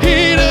just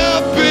heat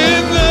up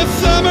in the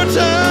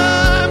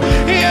summertime.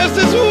 He has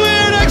this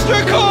weird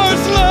extra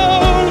course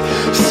load.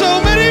 So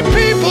many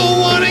people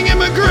wanting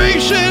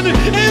immigration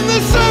in the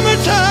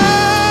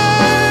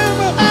summertime.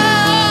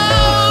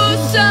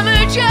 Oh,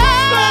 summer jobs.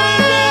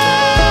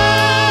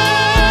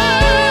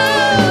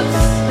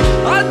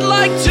 I'd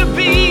like to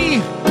be,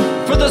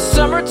 for the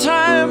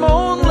summertime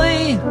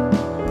only,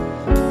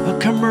 a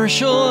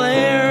commercial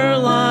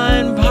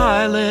airline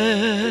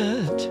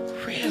pilot.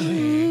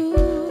 Really?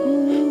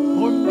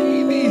 Or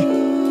maybe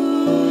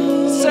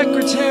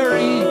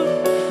Secretary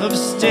of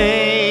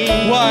State.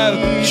 Well,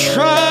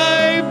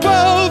 try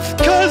both,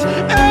 cause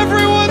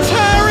everyone's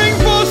hiring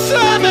for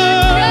summer.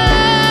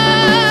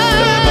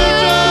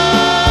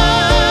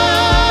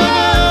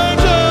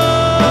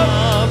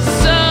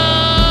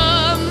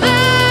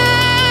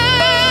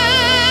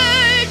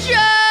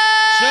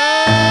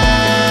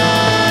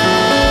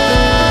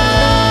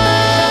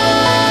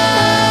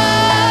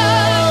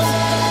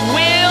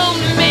 Will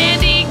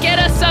Mandy get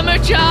a summer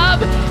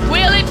job?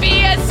 Will it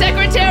be as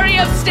Secretary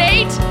of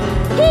State?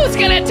 Who's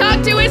gonna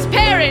talk to his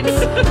parents?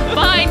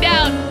 Find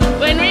out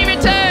when we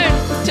return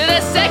to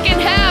the second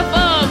half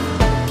of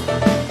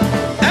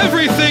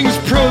Everything's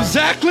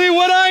Prozactly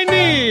what I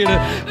need.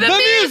 The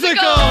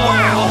musical.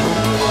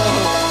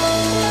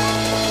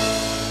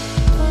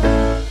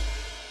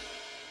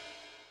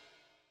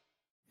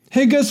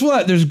 Hey, guess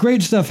what? There's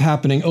great stuff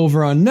happening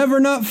over on Never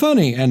Not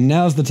Funny, and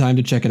now's the time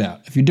to check it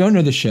out. If you don't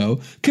know the show,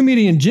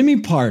 comedian Jimmy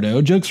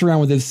Pardo jokes around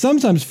with his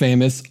sometimes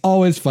famous,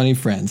 always funny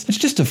friends. It's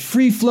just a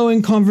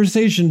free-flowing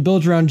conversation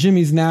built around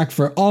Jimmy's knack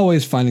for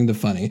always finding the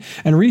funny,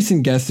 and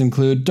recent guests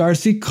include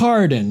Darcy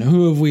Carden,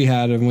 who have we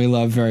had and we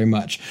love very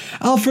much,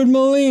 Alfred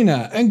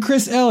Molina, and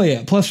Chris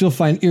Elliott, plus you'll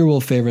find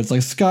earwolf favorites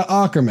like Scott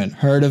Aukerman,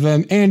 heard of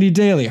him, Andy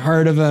Daly,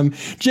 heard of him,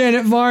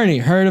 Janet Varney,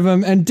 heard of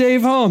him, and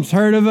Dave Holmes,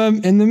 heard of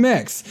him, in the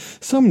mix.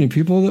 So many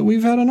people that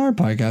we've had on our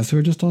podcast who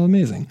are just all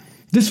amazing.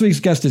 This week's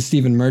guest is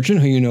Stephen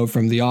Merchant, who you know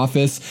from The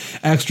Office,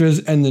 Extras,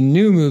 and the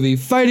new movie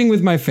Fighting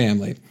with My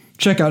Family.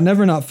 Check out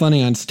Never Not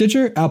Funny on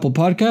Stitcher, Apple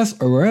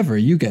Podcasts, or wherever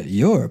you get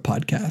your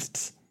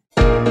podcasts.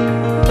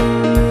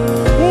 Welcome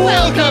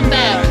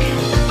back.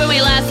 When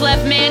we last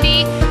left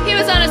Mandy, he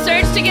was on a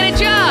search to get a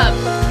job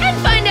and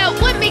find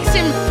out what makes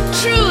him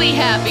truly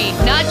happy.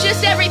 Not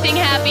just everything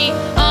happy.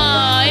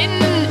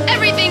 And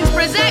everything's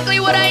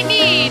Prozactly what I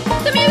need.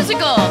 The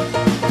musical.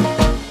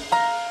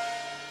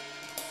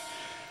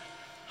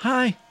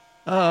 Hi,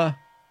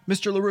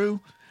 Mr.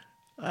 LaRue.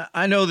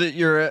 I know that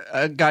you're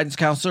a guidance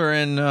counselor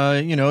and,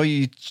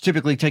 you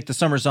typically take the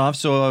summers off,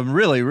 so I'm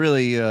really,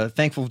 really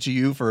thankful to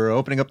you for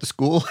opening up the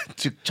school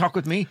to talk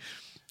with me.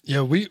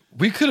 Yeah, we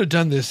could have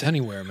done this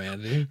anywhere,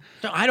 Mandy.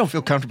 No, I don't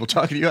feel comfortable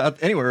talking to you out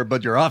anywhere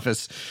but your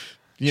office.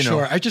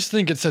 Sure, I just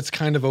think it sets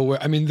kind of a...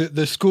 I mean,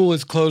 the school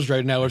is closed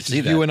right now. It's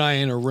just you and I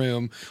in a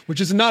room, which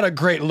is not a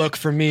great look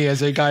for me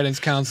as a guidance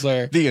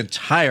counselor. The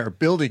entire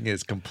building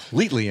is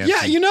completely empty.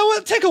 Yeah, you know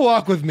what? Take a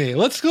walk with me.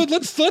 Let's go.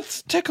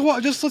 Let's take a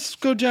walk. Let's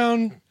go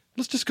down.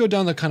 Let's just go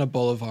down the kind of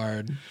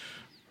boulevard.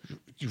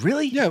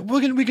 Really? Yeah,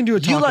 we can do a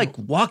talk. You like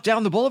walk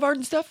down the boulevard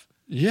and stuff?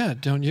 Yeah,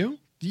 don't you?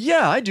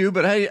 Yeah, I do,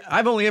 but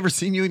I've only ever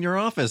seen you in your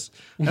office.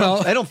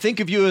 Well, I don't think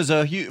of you as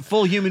a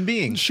full human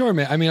being. Sure,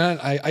 man. I mean,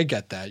 I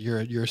get that.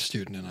 You're a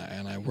student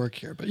and I work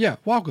here. But yeah,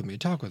 walk with me.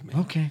 Talk with me.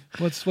 Okay.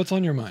 What's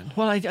on your mind?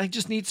 Well, I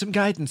just need some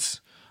guidance.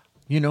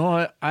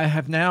 I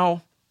have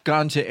now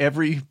gone to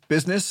every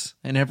business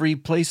and every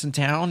place in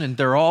town, and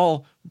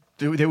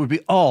they would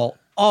be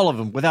all of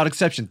them, without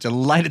exception,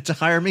 delighted to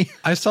hire me.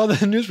 I saw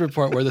the news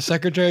report where the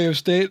Secretary of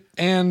State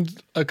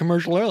and a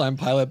commercial airline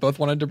pilot both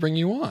wanted to bring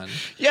you on.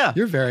 Yeah.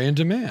 You're very in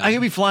demand. I could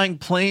be flying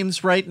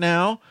planes right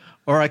now,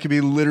 or I could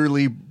be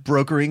literally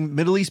brokering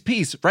Middle East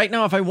peace right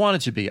now if I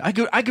wanted to be. I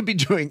could be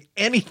doing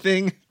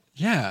anything.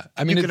 Yeah.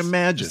 I mean, you can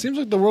imagine. It seems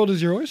like the world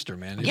is your oyster,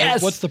 man.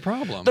 Yes. What's the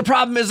problem? The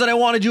problem is that I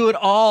want to do it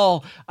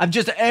all.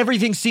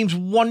 Everything seems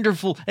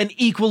wonderful and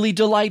equally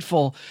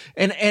delightful.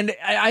 And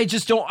I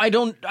just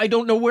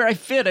don't know where I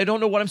fit. I don't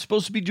know what I'm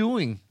supposed to be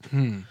doing.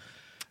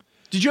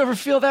 Did you ever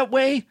feel that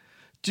way?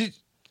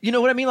 You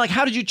know what I mean? Like,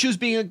 how did you choose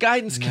being a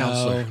guidance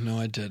counselor? No,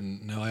 I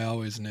didn't. No, I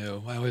always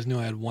knew. I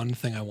had one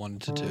thing I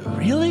wanted to do.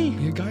 Really?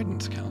 Be a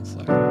guidance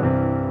counselor.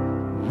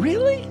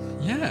 Really?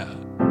 Yeah.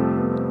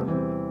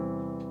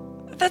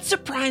 That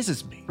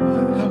surprises me.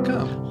 How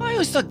come? Well, I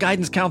always thought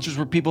guidance counselors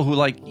were people who,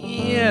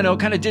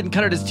 kind of didn't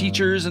cut it as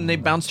teachers, and they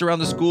bounced around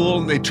the school,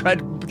 and they tried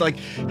to,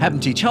 have them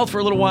teach health for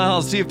a little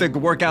while, see if they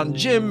could work out in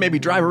gym, maybe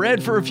driver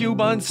ed for a few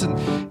months,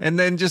 and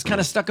then just kind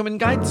of stuck them in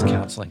guidance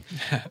counseling.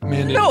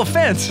 Mandy, no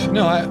offense.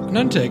 No,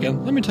 none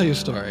taken. Let me tell you a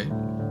story.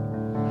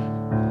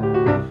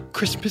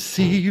 Christmas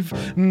Eve,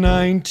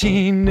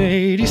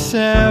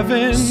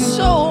 1987.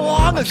 So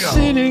long ago.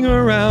 Sitting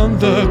around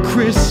the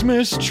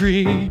Christmas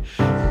tree.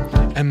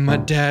 And my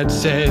dad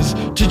says,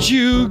 "Did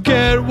you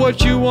get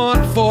what you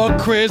want for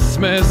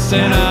Christmas?"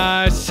 And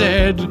I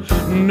said,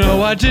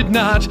 "No, I did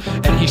not."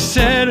 And he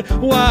said,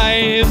 "Why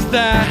is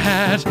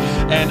that?"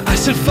 And I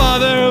said,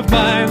 "Father of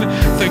mine,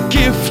 the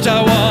gift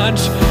I want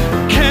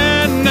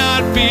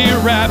cannot be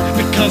wrapped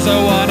because I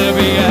want to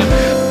be an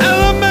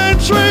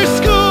elementary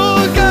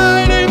school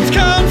guidance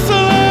counselor.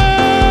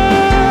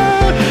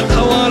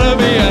 I want to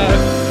be a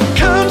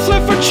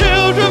counselor for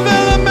children of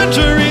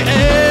elementary age."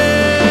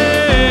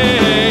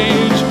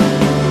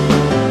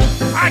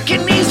 I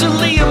can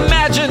easily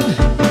imagine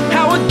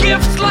how a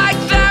gift like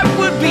that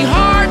would be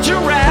hard to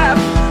wrap.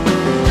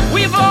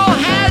 We've all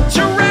had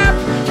to wrap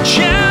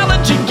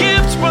challenging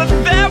gifts, but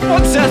that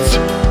one's that's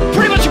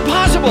pretty much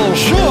impossible.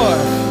 Sure.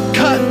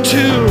 Cut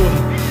to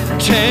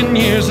 10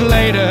 years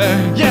later.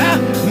 Yeah.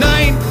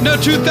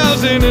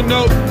 2000 and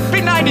no,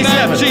 Be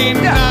 97.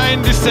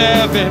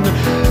 1997.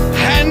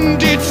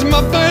 And it's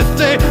my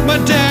birthday. My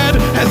dad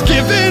has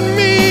given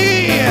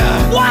me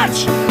What?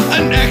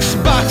 an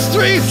Xbox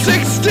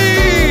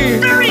 360.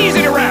 Very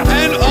easy to wrap.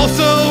 And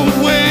also,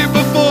 way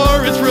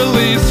before its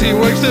release, he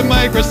works at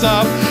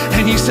Microsoft.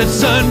 And he said,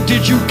 "Son,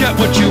 did you get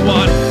what you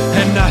want?"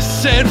 And I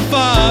said,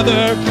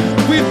 "Father,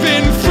 we've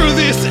been through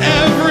this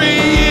every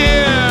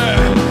year.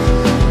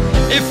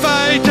 If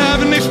I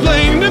haven't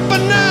explained it by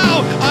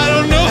now, I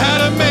don't know how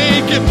to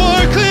make it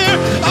more clear.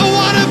 I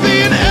want to be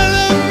an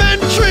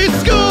elementary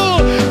school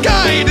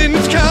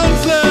guidance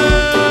counselor.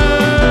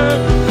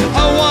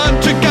 I want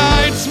to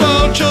guide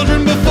small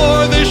children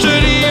before they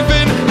should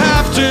even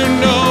have to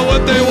know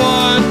what they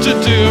want to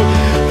do.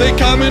 They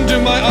come into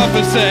my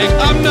office saying,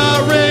 "I'm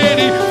not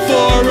ready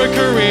for a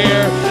career."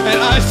 And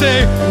I say,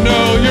 "No,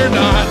 you're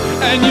not,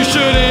 and you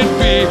shouldn't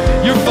be.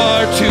 You're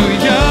far too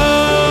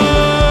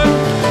young."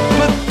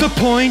 But the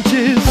point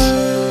is,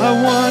 I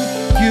want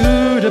you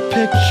to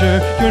picture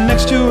you're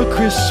next to a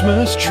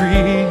Christmas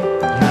tree.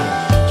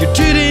 You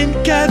didn't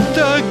get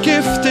the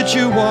gift that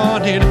you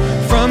wanted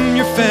from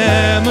your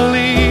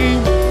family.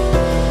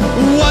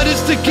 What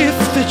is the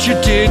gift that you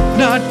did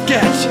not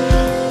get?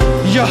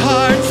 Your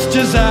heart's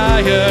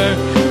desire.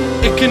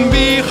 It can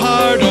be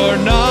hard or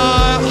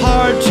not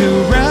hard to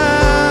wrap.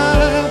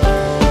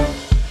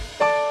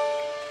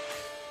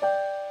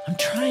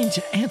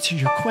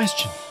 answer your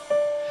question.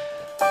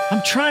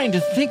 I'm trying to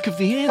think of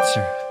the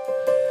answer.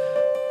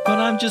 But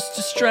I'm just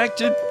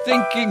distracted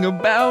thinking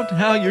about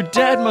how your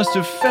dad must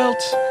have felt.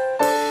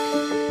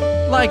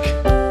 Like,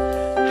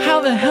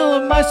 how the hell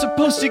am I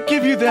supposed to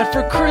give you that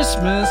for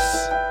Christmas?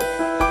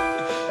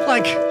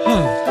 Like,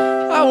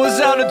 I was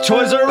out at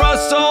Toys R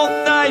Us all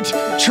night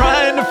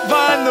trying to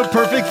find the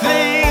perfect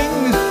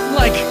thing.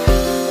 Like,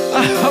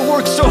 I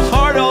worked so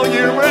hard all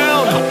year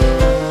round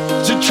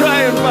to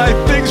try and buy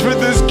things for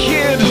this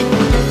kid.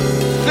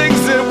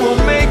 Things that will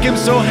make him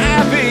so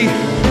happy.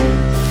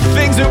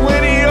 Things that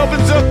when he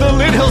opens up the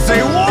lid, he'll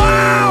say,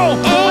 wow!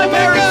 Oh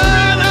my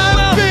God,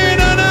 I've been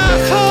an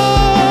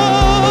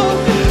asshole.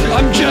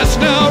 I'm just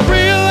now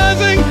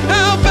realizing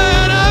how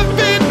bad I've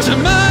been to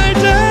my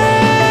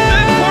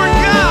dad. Poor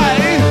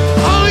guy!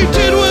 All he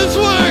did was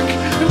work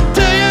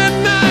day and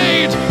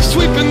night,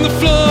 sweeping the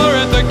floor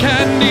at the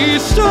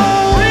candy store.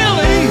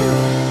 Really?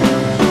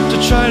 To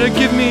try to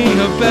give me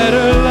a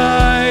better life.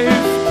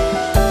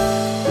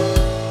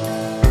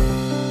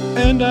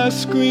 And I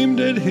screamed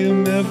at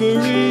him every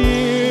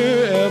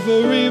year,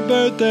 every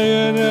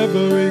birthday and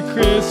every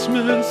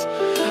Christmas.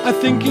 I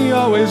think he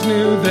always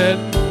knew that.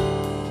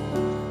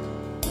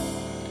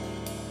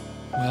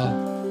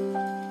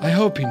 Well, I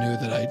hope he knew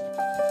that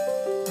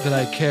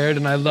I cared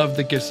and I loved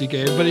the gifts he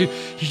gave, but he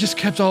just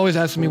kept always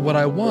asking me what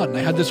I want. And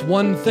I had this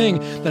one thing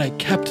that I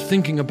kept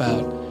thinking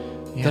about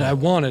that I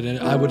wanted, and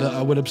I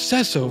would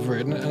obsess over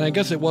it. And I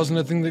guess it wasn't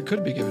a thing that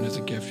could be given as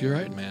a gift. You're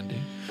right, Mandy.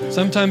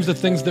 Sometimes the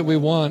things that we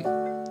want,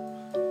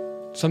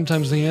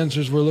 sometimes the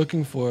answers we're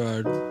looking for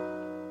are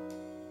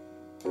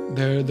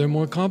they're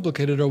more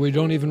complicated, or we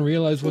don't even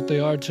realize what they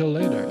are till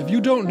later. If you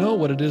don't know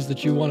what it is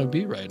that you want to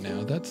be right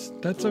now, that's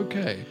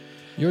okay.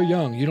 You're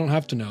young. You don't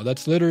have to know.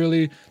 That's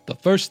literally the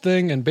first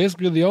thing and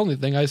basically the only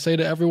thing I say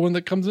to everyone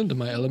that comes into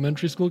my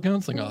elementary school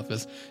counseling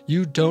office.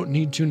 You don't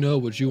need to know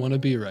what you want to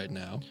be right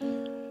now.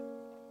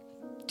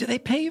 Do they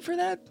pay you for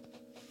that?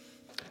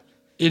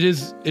 It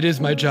is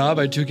my job.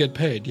 I do get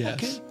paid,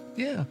 yes. Okay.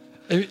 Yeah.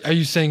 Are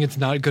you saying it's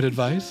not good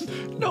advice?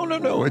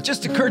 No. It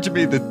just occurred to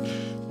me that,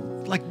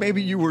 like,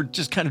 maybe you were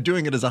just kind of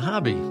doing it as a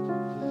hobby.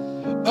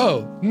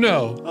 Oh,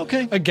 no.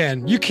 Okay.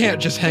 Again, you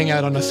can't just hang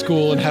out on a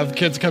school and have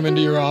kids come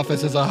into your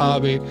office as a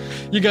hobby.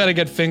 You got to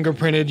get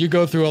fingerprinted. You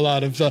go through a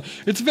lot of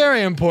stuff. It's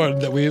very important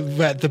that we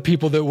vet the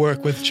people that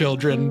work with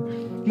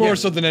children more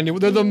so than anyone.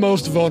 They're the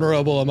most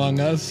vulnerable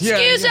among us.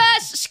 Excuse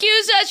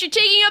us, you're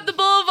taking up the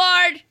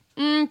boulevard.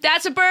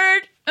 That's a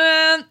bird.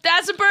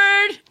 That's a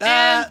bird.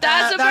 And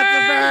that's a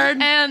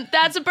bird. And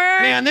that's a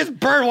bird. Man, this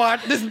bird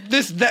watch,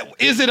 that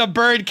isn't a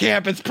bird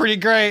camp. It's pretty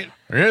great.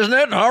 Isn't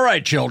it? All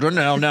right, children.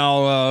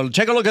 Now,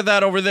 take a look at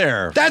that over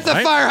there. That's a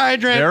fire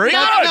hydrant. Very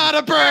That's good. not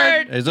a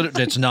bird. Is it?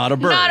 It's not a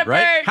bird, Not a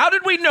right? bird. How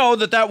did we know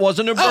that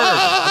wasn't a bird?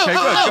 Okay,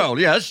 good. Go.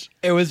 Yes.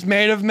 It was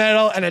made of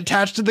metal and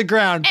attached to the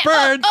ground.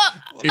 Birds.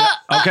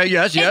 Okay.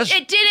 Yes.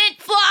 It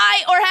didn't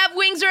fly or have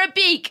wings or a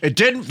beak. It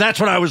didn't. That's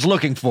what I was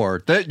looking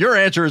for. Your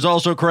answer is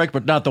also correct,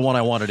 but not the one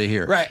I wanted to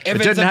hear. Right. If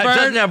it it's a bird,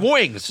 doesn't have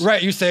wings.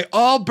 Right. You say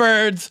all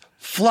birds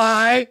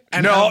fly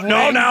and No. have wings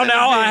and I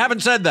wings. haven't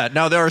said that.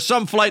 Now, there are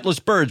some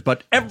flightless birds,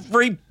 but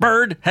every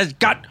bird has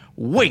got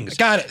wings.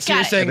 Got it. So Got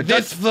you're it. saying If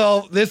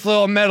it this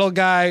little metal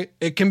guy,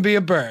 it can be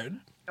a bird.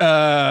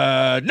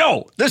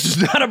 No, this is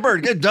not a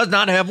bird. It does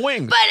not have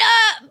wings. But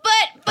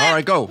All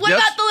right, go. What Yes?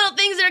 about the little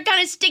things that are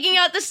kind of sticking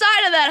out the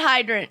side of that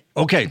hydrant?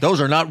 Okay,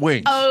 those are not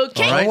wings.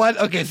 Okay. All right? What?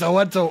 Okay, so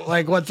what's a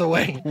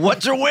wing?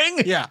 What's a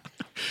wing? Yeah.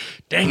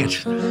 Dang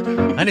it.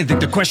 I didn't think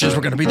the questions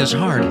were going to be this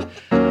hard.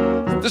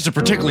 This is a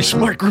particularly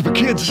smart group of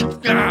kids.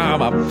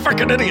 I'm a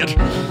freaking idiot.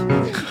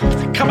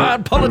 Come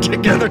on, pull it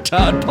together,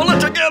 Todd. Pull it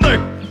together.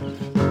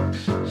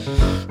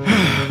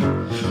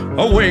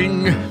 A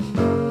wing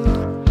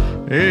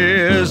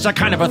is a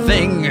kind of a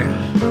thing.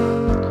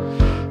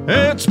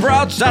 It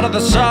sprouts out of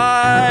the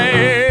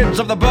sides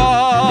of the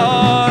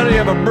body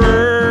of a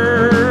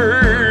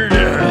bird.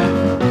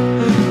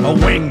 A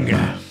wing.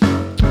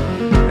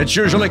 It's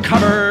usually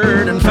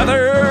covered in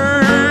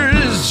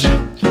feathers.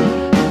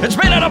 It's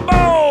made out of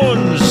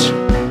bones.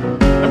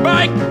 And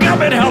by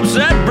gum, it helps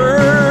that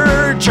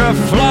bird to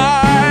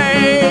fly.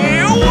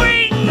 A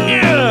wing.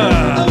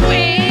 A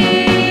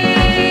wing.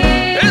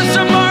 It's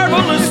a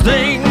marvelous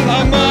thing.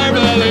 A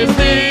marvelous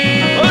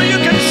thing. Oh, you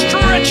can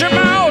stretch them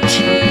out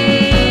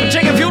and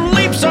take a few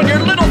leaps on your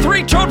little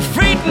three-toed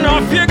feet, and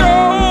off you go.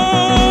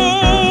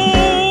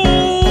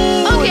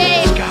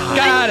 Okay.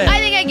 Got it. I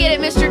think I get it,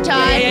 Mr.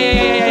 Todd.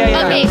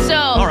 Yeah. Okay, so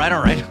All right.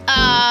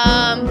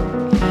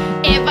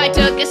 if I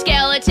took a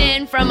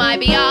skeleton from my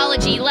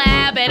biology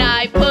lab and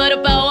I put a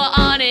boa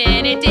on it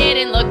and it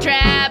didn't look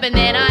drab, and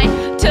then I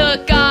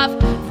took off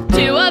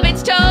 2 of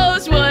its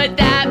toes, would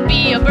that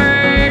be a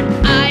bird?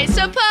 I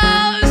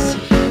suppose.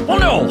 Well,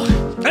 no,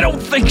 I don't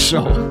think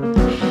so.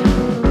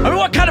 I mean,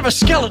 what kind of a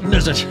skeleton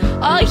is it?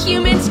 A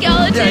human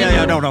skeleton?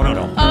 Yeah. No.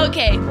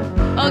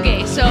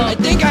 Okay, so I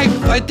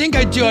think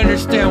I do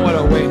understand what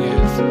a wing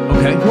is.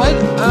 Okay. What?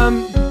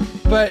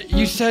 But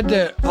you said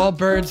that all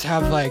birds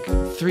have like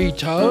 3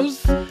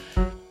 toes?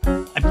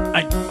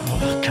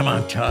 Oh, come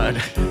on,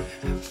 Todd.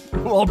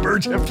 All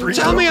birds have three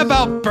Tell toes. me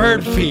about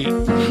bird feet.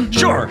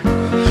 Sure.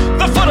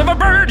 The foot of a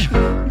bird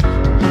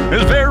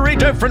is very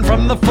different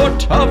from the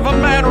foot of a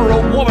man or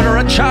a woman or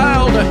a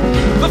child.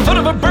 The foot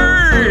of a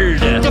bird.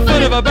 The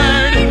foot of a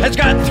bird. Has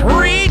got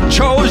 3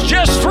 toes,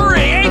 just 3.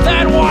 Ain't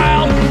that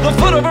wild? The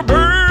foot of a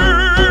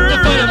bird. The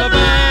foot of a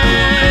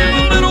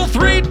bird. A little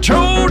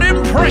 3-toed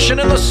impression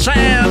in the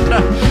sand.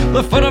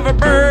 The foot of a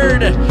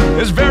bird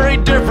is very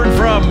different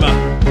from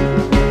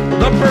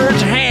the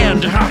bird's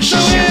hand. Oh, So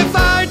if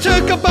I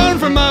took a bone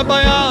from my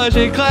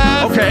biology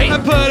class, Okay. I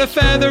put a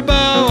feather boa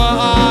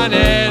on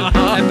it,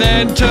 and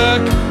then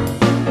took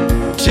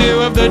 2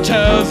 of the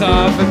toes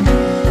off and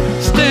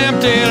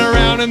stamped it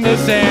around in the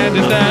sand.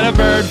 Is that a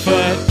bird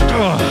foot?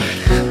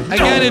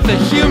 Again, it's a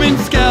human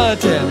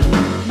skeleton.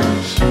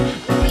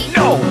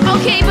 No.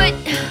 Okay, but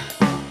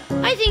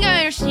I think I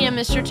understand,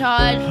 Mr.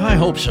 Todd. I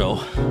hope so.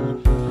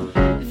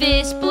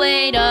 This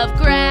blade of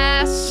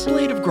grass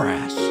Blade of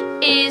grass.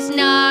 is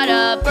not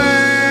a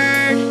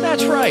bird.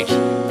 That's right.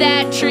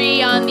 That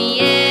tree on the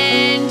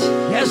end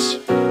Yes.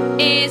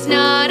 is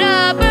not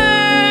a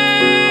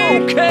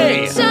bird.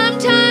 Okay.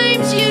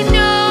 Sometimes you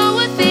know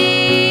a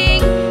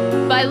thing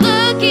by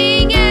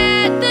looking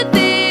at the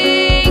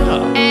thing,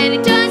 and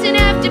it doesn't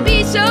have to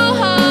be so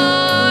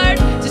hard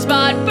to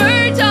spot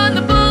birds on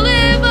the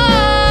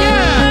boulevard.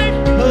 Yeah,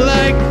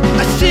 like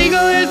a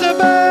seagull is a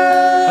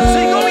bird. A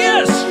seagull,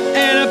 yes.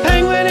 And a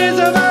penguin is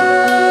a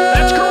bird.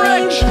 That's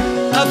correct.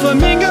 A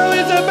flamingo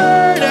is a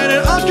bird, and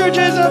an ostrich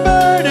is a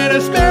bird, and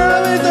a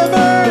sparrow is a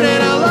bird,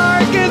 and a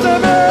lark is a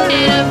bird.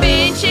 And a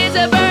finch is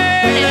a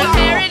bird, and a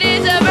parrot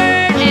is a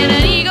bird, and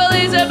an eagle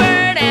is a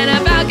bird, and a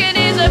falcon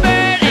is a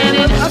bird, and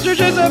an Ostrich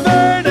is a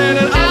bird, and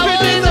an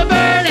ostrich is a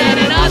bird, and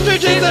an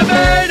ostrich is a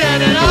bird,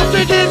 and an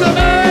ostrich is a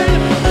bird.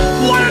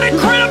 What an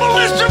incredible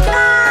list of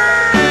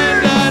birds!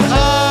 And an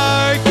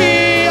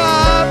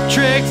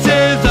Archaeopteryx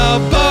is a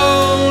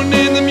bone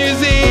in the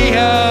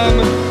museum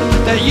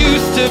that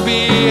used to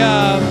be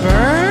a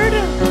bird.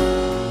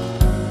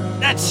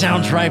 That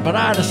sounds right, but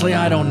honestly,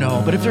 I don't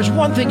know. But if there's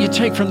one thing you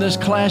take from this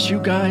class, you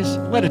guys,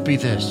 let it be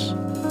this.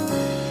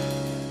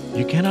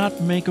 You cannot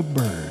make a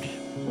bird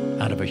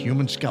out of a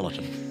human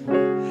skeleton.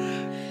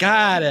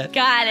 Got it.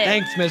 Got it.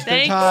 Thanks, Mr.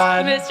 Thanks,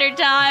 Todd. Mr.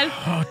 Todd.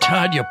 Oh,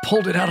 Todd, you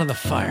pulled it out of the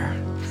fire.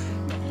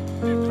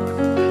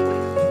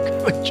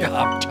 Good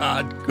job,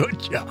 Todd. Good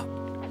job.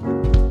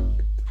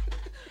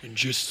 And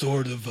just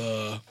sort of,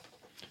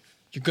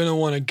 you're gonna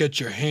want to get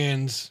your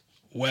hands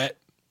wet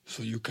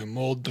so you can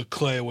mold the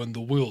clay when the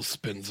wheel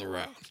spins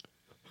around.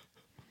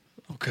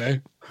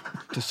 Okay?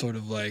 Just sort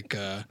of like,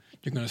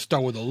 you're gonna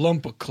start with a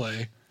lump of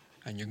clay,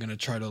 and you're gonna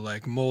try to,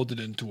 like, mold it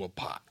into a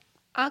pot.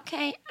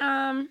 Okay,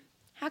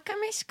 how come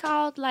it's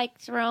called like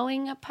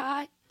throwing a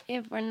pot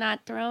if we're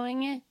not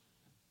throwing it?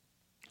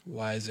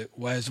 Why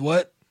is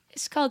what?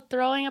 It's called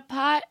throwing a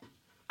pot.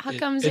 How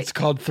comes It's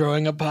called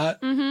throwing a pot?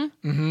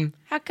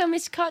 How come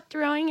it's called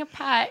throwing a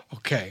pot?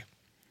 Okay.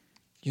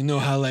 You know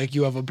how, like,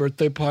 you have a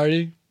birthday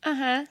party?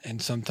 Uh-huh.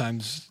 And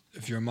sometimes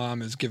if your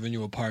mom is giving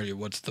you a party,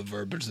 what's the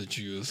verbiage that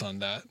you use on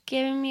that?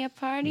 Giving me a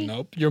party?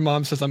 Nope. Your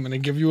mom says, I'm going to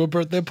give you a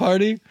birthday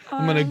party.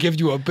 I'm going to give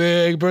you a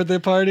big birthday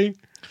party.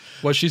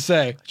 What'd she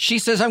say? She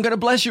says, I'm going to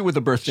bless you with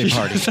a birthday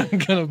party. I'm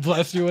going to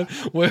bless you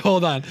with... Wait,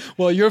 hold on.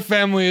 Well, your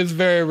family is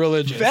very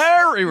religious.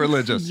 Very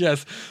religious.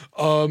 Yes.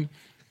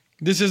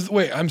 This is...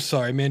 Wait, I'm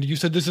sorry, Mandy. You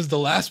said this is the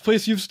last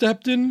place you've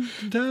stepped in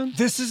town?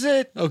 This is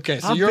it. Okay,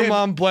 so I've your been-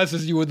 mom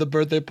blesses you with the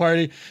birthday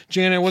party.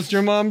 Janet, what's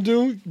your mom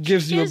do?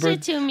 Gives you a Gives it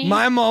birthday... to me.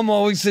 My mom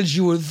always said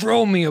she would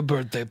throw me a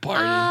birthday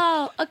party.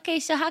 Oh, okay,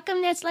 so how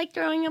come that's like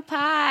throwing a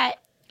pot?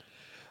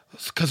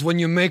 Because when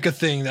you make a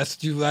thing,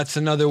 that's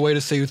another way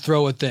to say you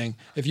throw a thing.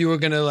 If you were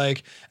going to,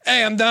 like,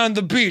 hey, I'm down at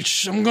the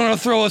beach. I'm going to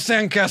throw a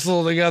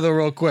sandcastle together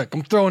real quick.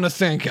 I'm throwing a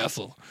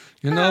sandcastle.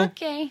 You know?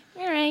 Okay,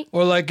 all right.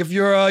 Or like if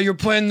you're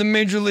playing the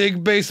Major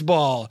League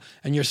Baseball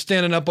and you're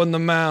standing up on the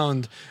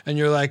mound and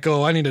you're like,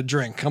 oh, I need a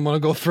drink. I'm going to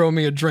go throw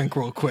me a drink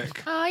real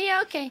quick. Oh, yeah,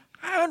 okay.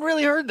 I haven't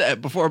really heard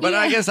that before, but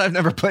I Yeah. guess I've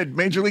never played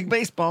Major League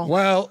Baseball.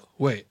 Well,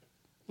 wait.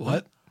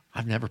 What?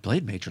 I've never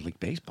played Major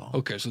League Baseball.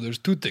 Okay, so there's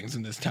 2 things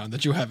in this town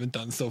that you haven't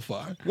done so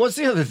far. What's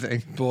the other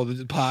thing? Well,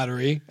 the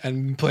pottery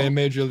and playing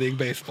Major League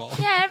Baseball.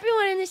 Yeah,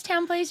 everyone in this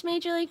town plays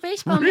Major League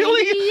Baseball.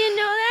 Really? Maybe you didn't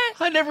know that?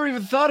 I never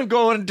even thought of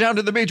going down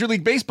to the Major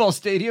League Baseball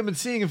stadium and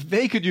seeing if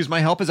they could use my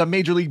help as a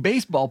Major League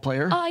Baseball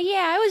player. Oh,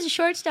 yeah, I was a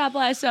shortstop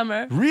last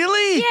summer.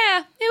 Really?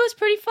 Yeah, it was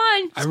pretty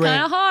fun. It's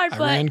kind of hard, I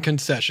but... ran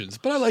concessions,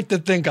 but I like to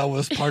think I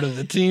was part of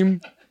the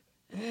team.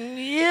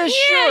 Yeah, Yeah,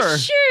 sure.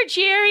 sure,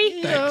 Jerry.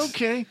 Yeah, Thanks.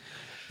 okay.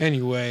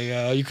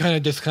 Anyway, you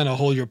kind of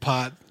hold your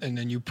pot and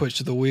then you push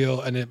the wheel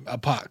and a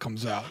pot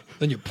comes out.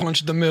 Then you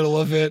punch the middle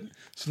of it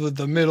so that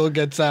the middle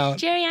gets out.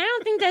 Jerry, I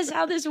don't think that's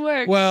how this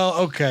works. Well,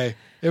 okay.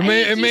 It need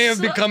may you have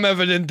slow- become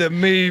evident that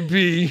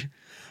maybe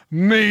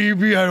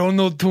I don't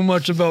know too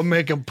much about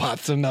making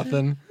pots or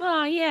nothing.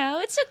 Oh, yeah,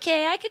 it's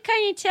okay. I could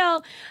kind of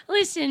tell.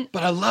 Listen,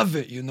 But I love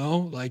it, you know?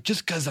 Like,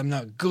 just because I'm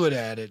not good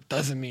at it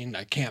doesn't mean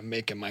I can't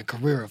make it my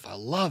career if I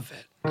love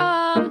it.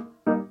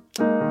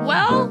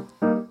 well,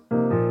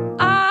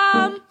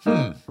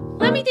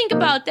 let me think think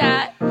about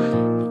that.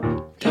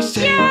 They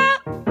say. Yeah.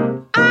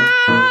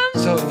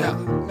 So,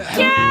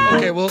 Yeah.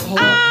 okay, well, hold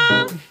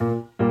on.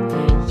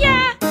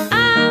 Yeah.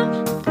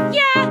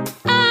 Yeah.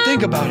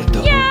 Think about it,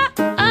 though. Yeah.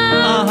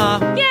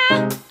 Uh-huh.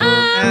 Yeah.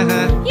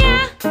 Uh-huh.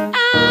 Yeah.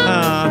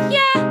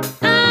 Yeah.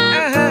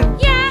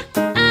 Yeah.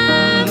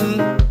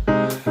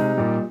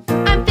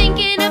 I'm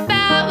thinking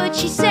about what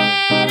she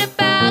said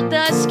about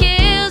the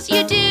skills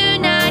you do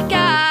not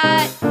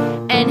got,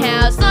 and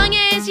how as long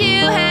as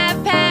you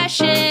have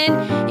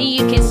passion,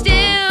 you can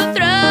still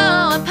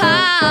throw a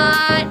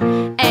pot.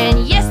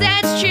 And yes,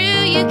 that's true,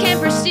 you can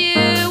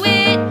pursue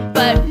it,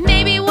 but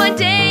maybe one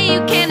day you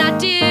cannot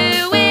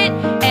do it,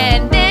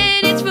 and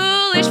then it's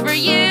foolish for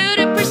you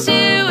to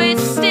pursue it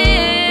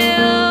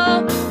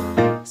still.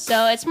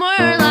 So it's more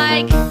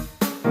like,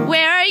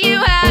 where are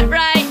you at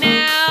right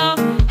now?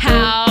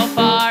 How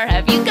far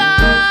have you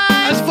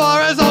gone? As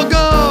far as I'll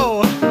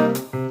go.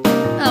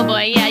 Oh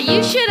boy, yeah,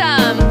 you should,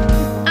 yeah.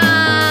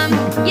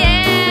 Yeah.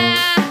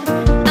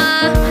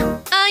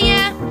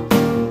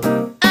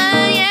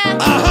 Yeah.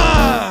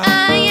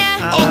 Uh-huh.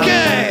 Yeah.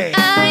 Okay.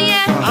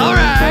 Yeah. All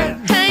right.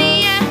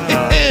 Yeah.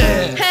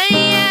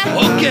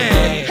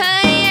 Okay.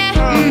 Yeah.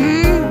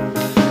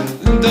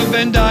 The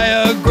Venn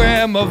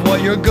diagram of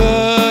what you're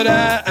good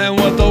at and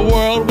what the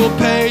world will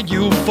pay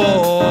you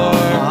for.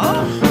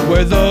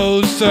 Where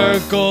those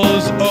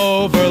circles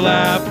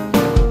overlap,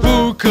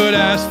 who could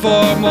ask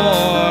for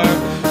more?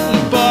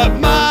 But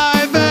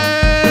my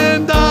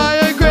Venn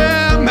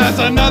diagram has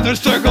another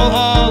circle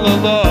all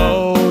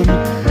alone.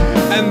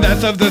 And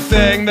that's of the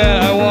thing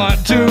that I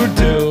want to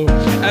do.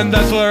 And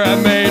that's where I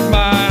made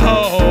my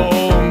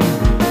home.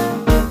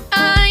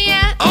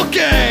 Yeah.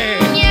 Okay.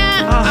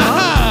 Yeah.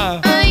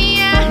 Uh-huh.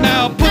 Yeah.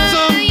 Now put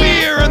some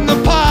beer in the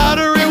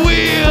pottery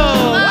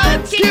wheel.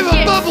 Give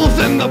them bubbles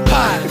in the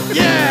pot.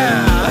 Yeah.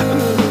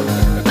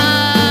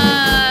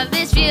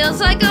 This feels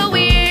like a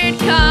weird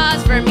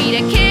cause for me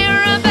to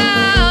care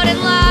about and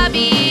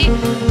lobby.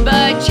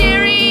 But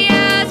Jerry,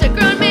 as a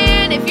grown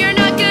man, if you're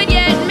not good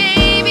yet,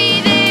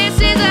 maybe this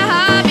is a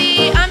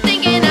hobby. I'm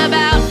thinking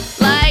about,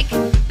 like,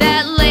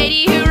 that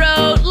lady who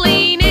wrote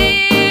Lean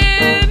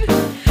In.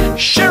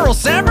 Sheryl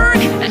Sandberg?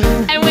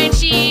 And when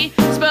she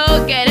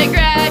spoke at a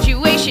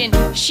graduation,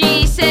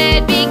 she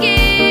said,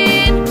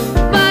 begin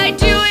by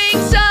doing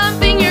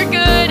something you're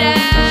good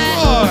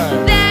at.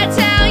 Sure. That's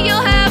how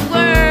you'll have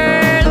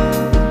worth.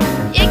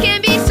 It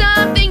can be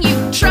something you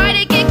try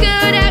to get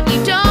good at.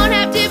 You don't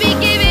have to be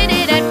given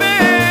it at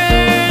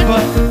birth.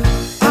 But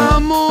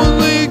I'm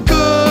only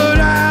good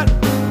at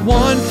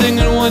one thing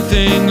and one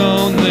thing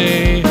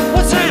only.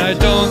 What's that? And I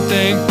don't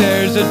think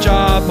there's a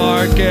job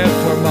market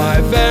for my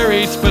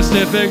very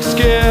specific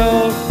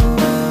skill.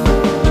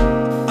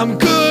 I'm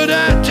good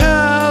at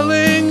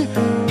telling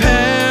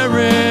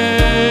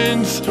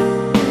parents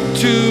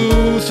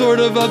to sort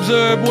of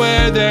observe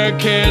where their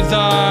kids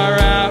are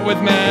at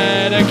with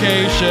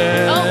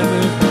medication.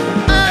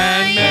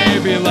 And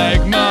maybe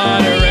like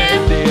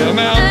moderate the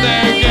amount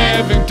they're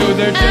giving to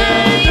their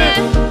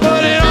children.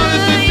 But it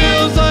honestly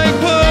feels like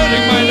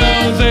putting my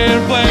nose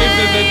in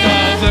places it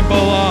doesn't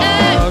belong.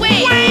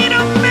 Wait a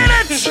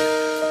minute!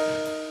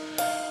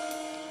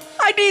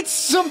 I need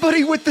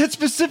somebody with that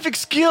specific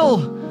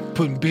skill.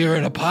 Putting beer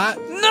in a pot?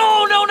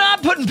 No,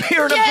 not putting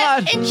beer in a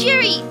Yeah, pot. and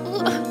Jerry,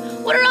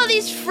 what are all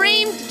these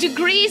framed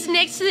degrees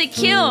next to the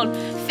kiln?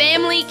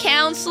 Family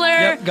counselor,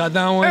 Yep, got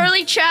that one.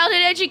 early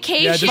childhood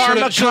education.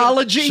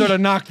 Pharmacology? Should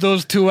have knocked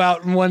those two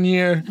out in 1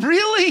 year.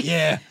 Really?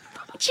 Yeah.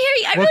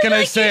 Jerry, I What really can I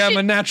like say? you I'm should-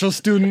 a natural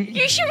student.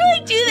 You should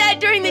really do that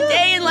during the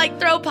day and like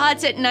throw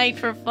pots at night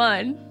for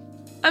fun.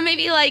 Or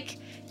maybe like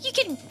you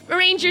could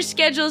arrange your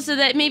schedule so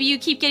that maybe you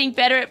keep getting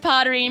better at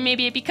pottery and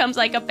maybe it becomes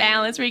like a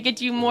balance where you get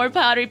to do more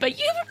pottery. But if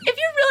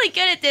you're really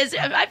good at this,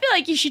 I feel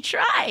like you should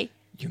try.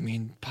 You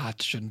mean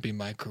pots shouldn't be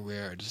my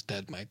career,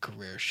 instead my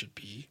career should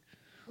be...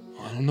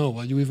 I don't know,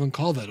 what do you even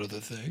call that other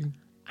thing?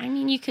 I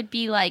mean, you could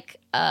be like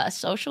a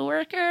social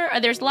worker. Or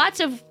there's lots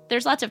of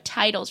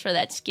titles for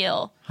that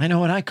skill. I know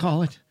what I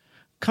call it.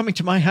 Coming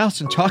to my house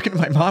and talking to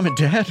my mom and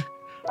dad.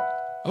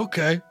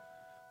 Okay.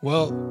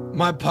 Well,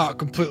 my pot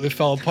completely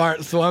fell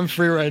apart, so I'm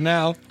free right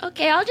now.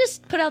 Okay, I'll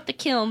just put out the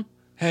kiln.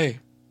 Hey.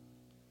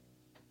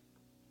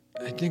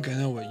 I think I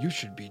know what you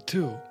should be,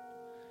 too.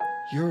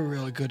 You're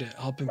really good at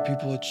helping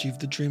people achieve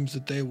the dreams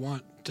that they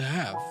want to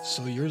have.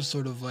 So you're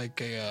sort of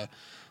like a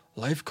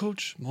life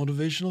coach,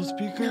 motivational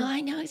speaker? No,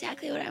 I know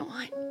exactly what I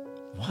want.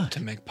 What? To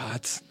make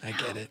pots? I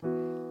get it.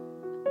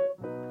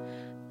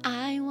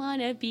 I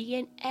want to be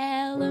an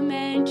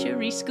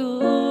elementary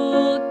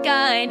school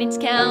guidance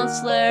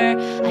counselor.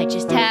 I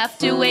just have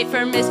to wait for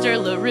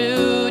Mr.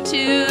 LaRue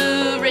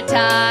to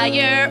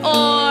retire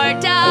or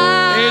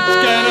die. It's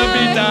gonna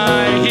be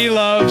die. He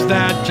loves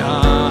that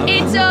job.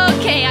 It's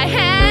okay, I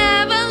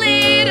have a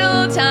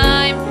little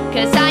time,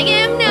 'cause I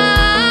am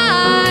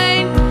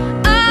 9.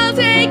 I'll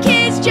take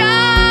his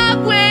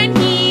job when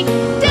he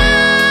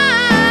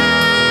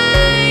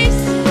dies.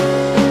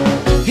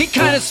 He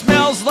kind of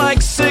smells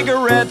like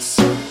cigarettes.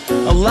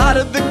 A lot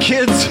of the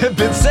kids have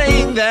been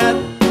saying that.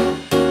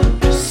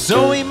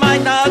 So he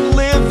might not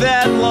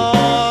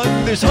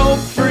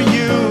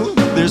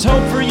there's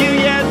hope for you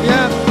yet?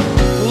 Yeah.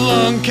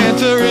 Lung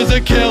cancer is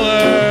a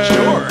killer.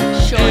 Sure.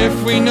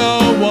 If we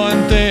know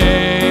one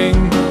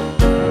thing.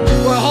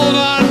 Well, hold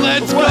on.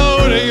 Let's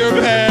go to your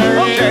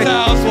parents'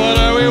 house. What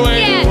are we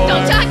waiting for?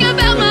 Don't talk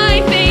about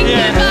my thing.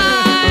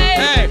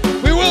 Goodbye. Hey,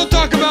 we will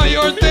talk about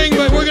your thing,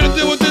 but we're gonna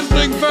deal with this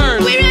thing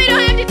first. We really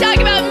don't have to talk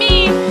about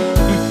me.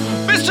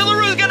 Mr.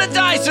 LaRue's gonna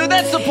die soon,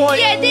 that's the point.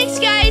 Yeah, thanks,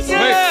 guys.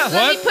 Yeah.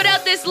 Let me put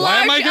out this large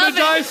Why am I gonna oven.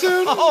 die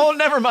soon? Oh,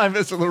 never mind,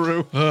 Mr.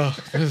 LaRue. Ugh,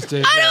 this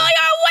day. Out of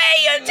your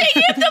way! You're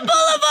taking up the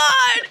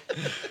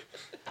boulevard!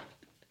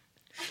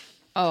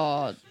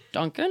 Oh,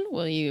 Duncan,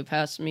 will you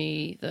pass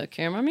me the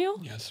chamomile?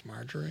 Yes,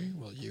 Marjorie,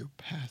 will you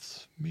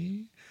pass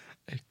me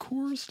a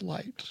Coors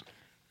Light?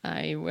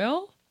 I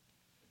will,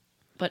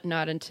 but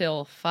not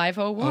until Oh,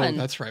 5:01.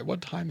 that's right.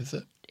 What time is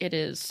it? It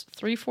is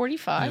I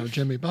 3:45. know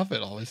Jimmy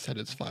Buffett always said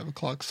it's 5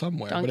 o'clock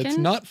somewhere, but it's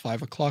Duncan, not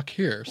 5 o'clock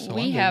here, so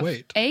we I will have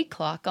wait. a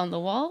clock on the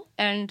wall,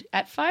 and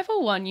at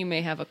 5:01 you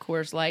may have a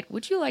Coors Light.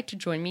 Would you like to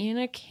join me in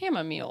a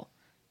chamomile?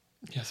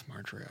 Yes,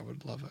 Marjorie, I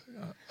would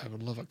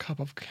love a cup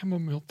of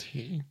chamomile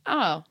tea.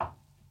 Oh.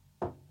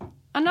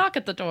 A knock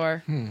at the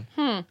door.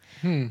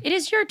 It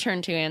is your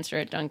turn to answer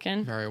it,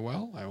 Duncan. Very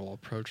well. I will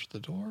approach the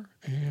door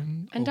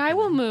and I open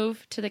will it.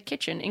 move to the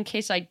kitchen in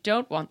case I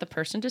don't want the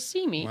person to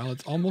see me. Well,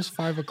 it's almost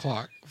 5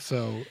 o'clock,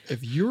 so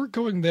if you're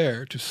going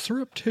there to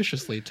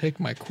surreptitiously take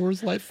my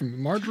Coors Light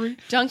from Marjorie,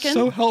 Duncan?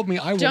 so help me,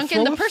 I will Duncan,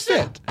 throw the a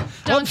person- fit.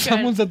 Duncan.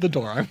 Someone's at the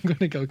door. I'm going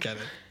to go get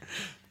it.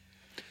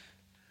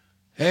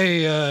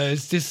 Hey,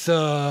 is this,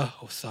 oh,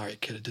 sorry,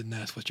 kid, I didn't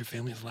ask what's your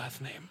family's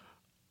last name.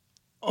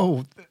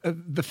 Oh,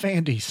 the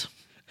Fandies.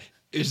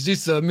 Is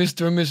this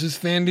Mr. and Mrs.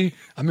 Fandy?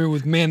 I'm here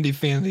with Mandy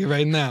Fandy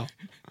right now.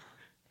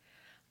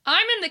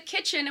 I'm in the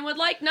kitchen and would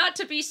like not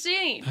to be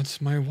seen.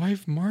 That's my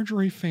wife,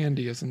 Marjorie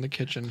Fandy, is in the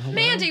kitchen. Hello?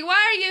 Mandy, why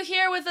are you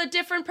here with a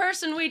different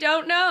person we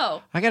don't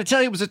know? I gotta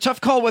tell you, it was a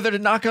tough call whether to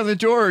knock on the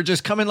door or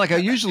just come in like I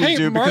usually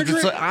do because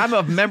it's Marjorie- I'm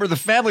a member of the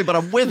family, but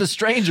I'm with a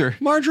stranger.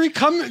 Marjorie,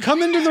 come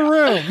into the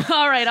room.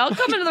 All right, I'll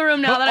come into the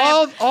room now that I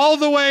have... all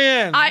the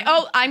way in.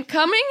 I'm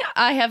coming.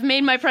 I have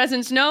made my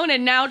presence known,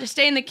 and now to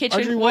stay in the kitchen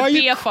Marjorie, would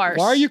be a farce.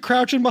 Why are you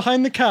crouching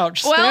behind the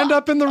couch? Well- Stand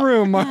up in the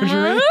room,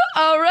 Marjorie.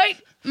 All right,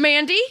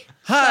 Mandy.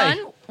 Hi.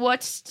 Son,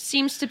 what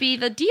seems to be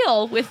the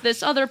deal with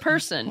this other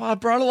person? Well, I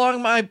brought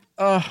along my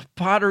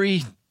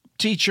pottery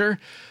teacher,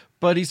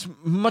 but he's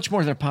much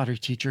more than a pottery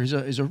teacher.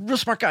 He's a real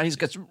smart guy. He's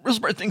got some real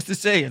smart things to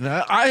say, and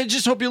I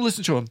just hope you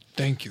listen to him.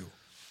 Thank you.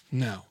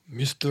 Now,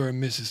 Mr.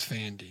 and Mrs.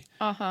 Fandy,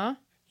 Uh-huh.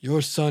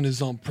 your son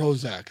is on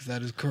Prozac.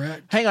 That is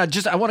correct? Hang on,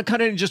 I want to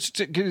cut in and just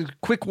to give a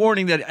quick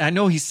warning that I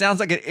know he sounds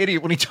like an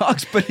idiot when he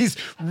talks, but he's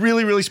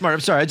really, really smart. I'm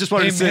sorry, I just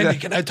wanted Hey, to say Mandy,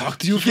 that. can I talk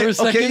to you for Yeah, a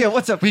second? okay, yeah,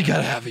 what's up? We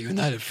gotta have a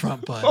united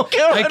front, bud. Okay,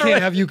 all right, I can't all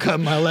right. have you cut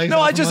my legs No,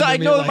 off I from under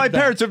me know that like my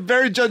parents are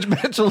very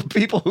judgmental of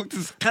people who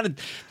just kind of,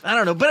 I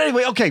don't know. But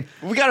anyway, okay,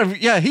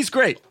 he's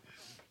great.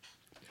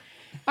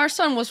 Our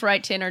son was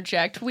right to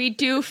interject. We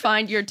do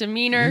find your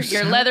demeanor,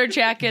 your leather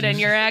jacket, and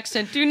your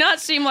accent do not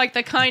seem like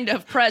the kind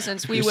of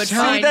presence we would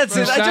find. that's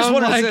it. I just sound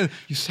wanted to like, say-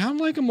 You sound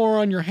like a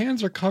moron. Your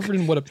hands are covered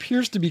in what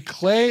appears to be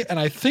clay and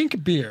I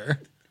think beer.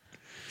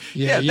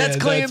 Yeah, that's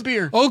clay and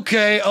beer.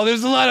 Okay. Oh,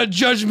 there's a lot of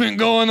judgment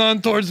going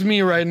on towards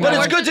me right now. But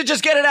it's good to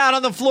just get it out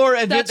on the floor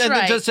and That's then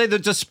right. just say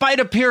that despite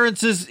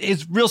appearances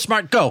is real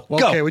smart. Go.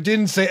 Okay, we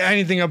didn't say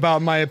anything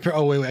about my appearance.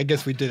 Oh, wait, I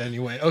guess we did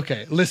anyway.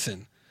 Okay,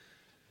 listen.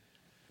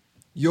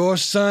 Your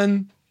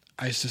son,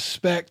 I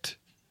suspect,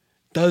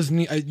 does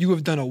need. You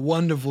have done a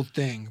wonderful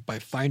thing by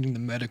finding the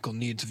medical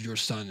needs of your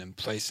son and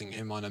placing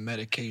him on a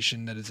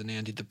medication that is an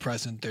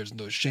antidepressant. There's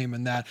no shame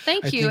in that.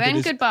 Thank I you, think it and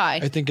is- goodbye.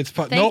 I think it's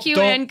Thank nope, you,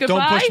 don't, and Don't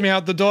goodbye. push me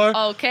out the door.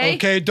 Okay.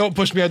 Okay, don't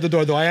push me out the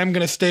door, though. I am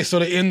going to stay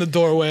sort of in the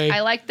doorway.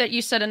 I like that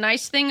you said a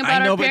nice thing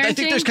about I know, our but parenting. I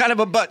think there's kind of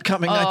a butt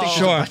coming. I think there's a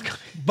Sure. butt coming.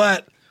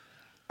 But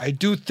I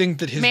do think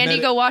that his Mandy,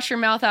 go wash your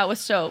mouth out with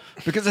soap.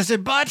 Because I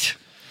said but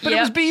it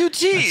Yeah. was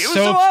BUT. It was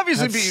so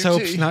obviously that BUT.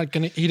 soap's not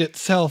going to eat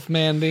itself,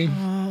 Mandy.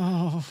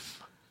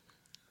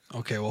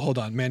 Okay, well, hold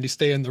on. Mandy,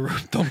 stay in the room.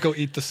 Don't go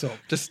eat the soap.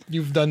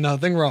 You've done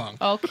nothing wrong.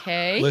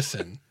 Okay.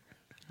 Listen,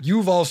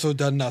 you've also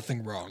done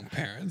nothing wrong,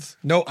 parents.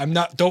 No, I'm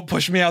not. Don't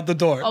push me out the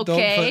door.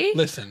 Okay.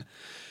 Listen,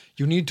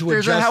 you need to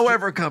There's adjust. a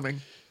however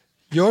coming.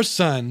 Your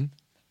son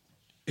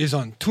is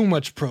on too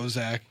much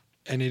Prozac,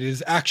 and it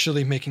is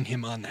actually making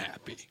him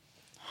unhappy.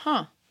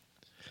 Huh.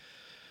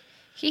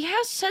 He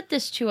has said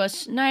this to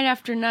us night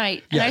after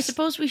night, and I Yes.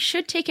 suppose we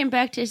should take him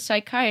back to his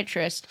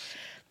psychiatrist.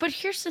 But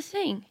here's the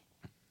thing.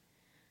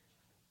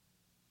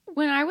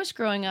 When I was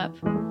growing up,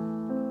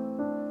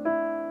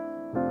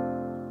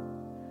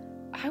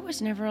 I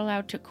was never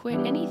allowed to quit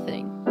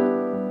anything.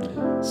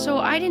 So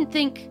I didn't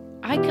think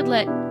I could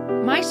let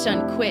my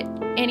son quit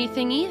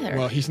anything either.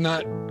 Well, he's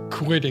not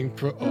quitting.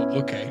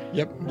 Okay.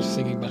 Yep, I'm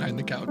singing behind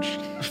the couch.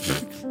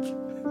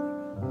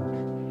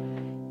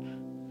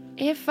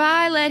 If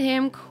I let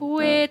him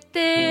quit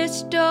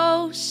this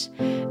dose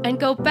and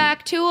go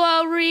back to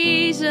a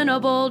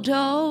reasonable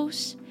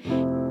dose,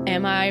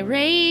 am I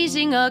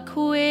raising a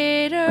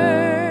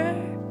quitter?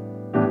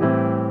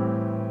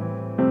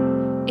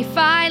 If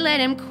I let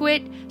him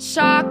quit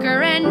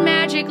soccer and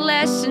magic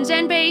lessons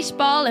and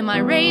baseball, am I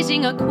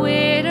raising a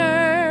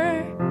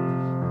quitter?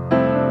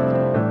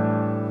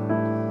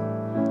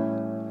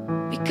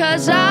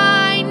 Because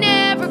I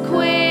never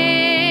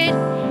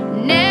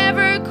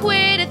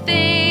quit a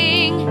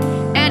thing,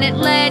 and it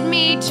led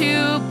me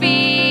to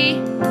be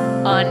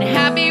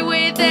unhappy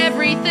with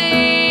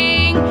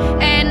everything,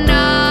 and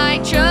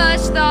I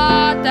just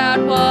thought that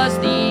was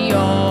the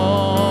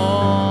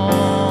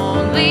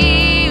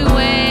only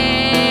way.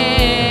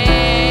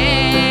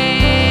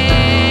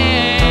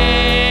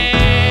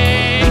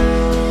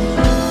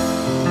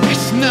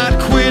 It's not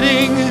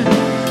quitting.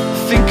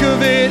 Think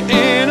of it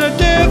in a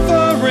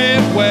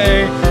different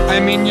way. I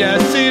mean,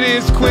 yes, it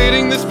is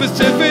quitting the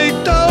specific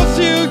dose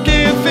you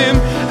give him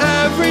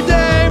every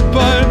day,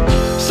 but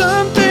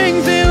some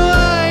things in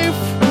life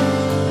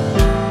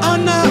are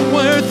not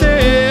worth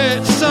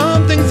it.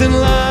 Some things in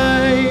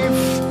life,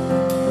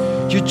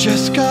 you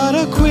just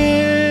gotta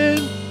quit.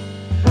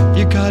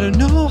 You gotta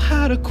know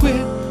how to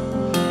quit.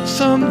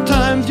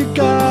 Sometimes you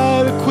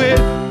gotta quit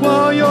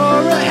while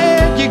you're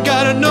ahead. You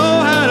gotta know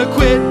how to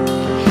quit.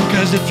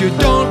 Cause if you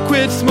don't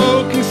quit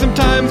smoking,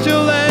 sometimes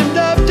you'll end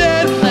up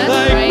dead. That's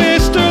like right.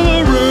 Mr.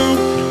 LaRue,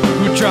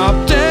 who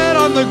dropped dead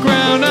on the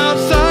ground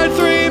outside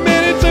 3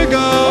 minutes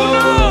ago. Oh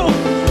no!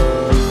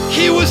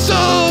 He was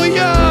so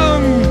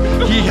young,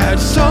 he had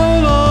so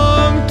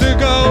long to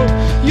go.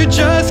 You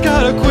just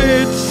gotta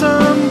quit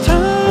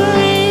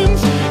sometimes.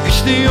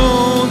 It's the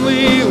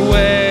only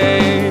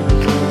way.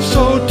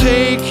 So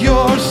take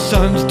your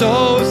son's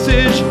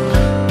dosage,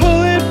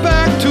 pull it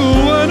back to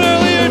an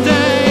earlier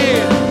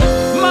day.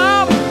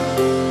 Mom,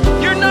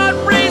 you're not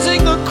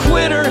raising a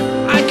quitter.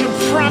 I can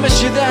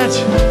promise you that.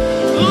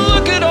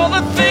 Look at all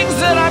the things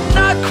that I'm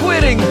not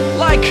quitting.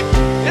 Like,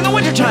 in the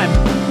wintertime,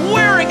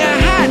 wearing a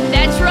hat.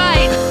 That's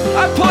right.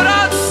 I put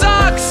on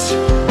socks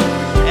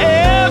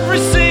every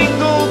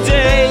single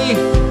day.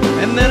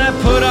 And then I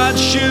put on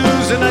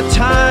shoes and I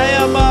tie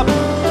them up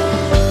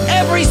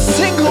every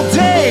single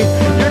day.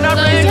 You're not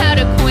Learn raising... how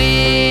to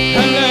quit.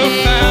 Hello,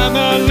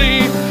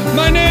 family.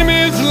 My name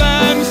is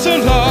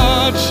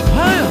Lancelot,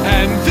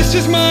 and this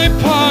is my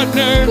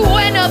partner.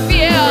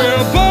 Guinevere.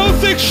 We're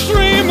both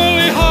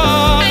extremely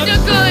hot, And a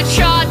good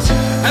shot.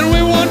 and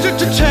we wanted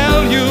to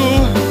tell you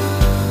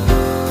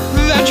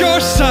that your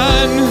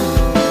son,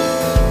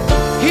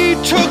 he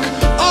took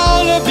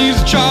all of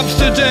these jobs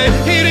today.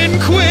 He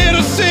didn't quit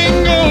a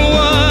single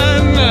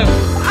one.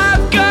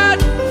 I've got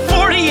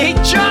 48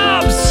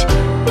 jobs.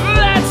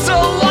 That's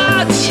a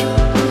lot.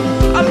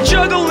 I'm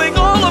juggling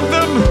all of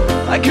them.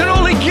 I can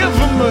only give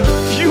them a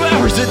few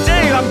hours a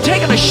day. I'm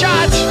taking a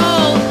shot.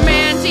 Oh,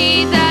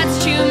 Mandy,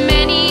 that's too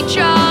many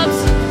jobs.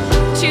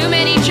 Too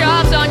many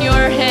jobs on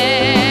your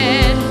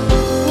head.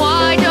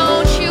 Why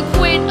don't you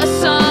quit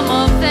some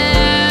of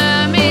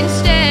them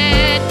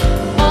instead?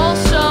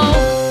 Also,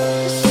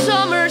 the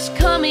summer's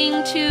coming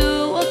to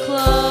a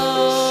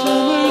close.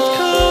 Summer's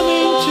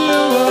coming to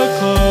a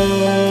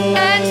close.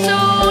 And so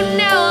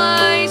now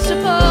I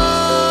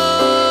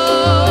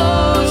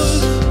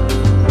suppose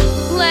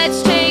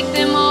let's take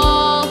them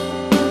all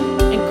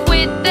and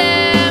quit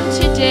them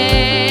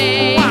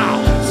today.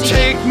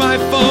 Take my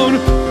phone,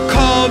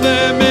 call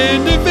them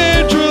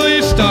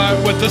individually. Start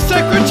with the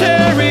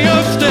Secretary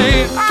of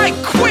State. I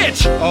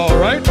quit. All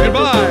right,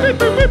 goodbye.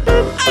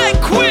 I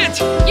quit.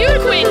 You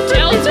quit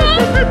Delta?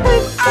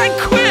 I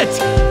quit.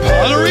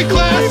 Pottery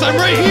class, I'm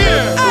right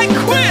here. I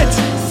quit.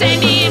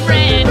 Sandy and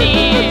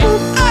Randy.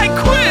 I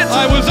quit.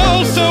 I was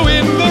also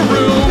in the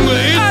room.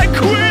 I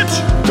quit.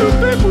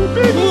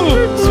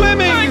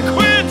 Swimming. I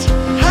quit.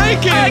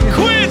 Hiking. I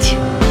quit.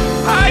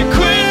 I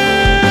quit.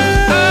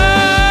 I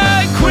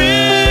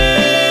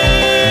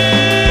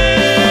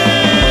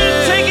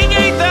quit. Taking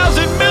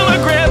 8,000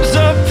 milligrams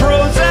of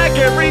Prozac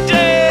every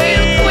day.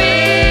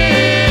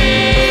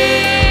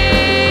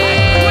 I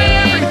quit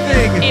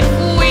everything. If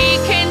we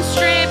can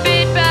strip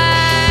it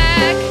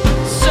back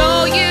so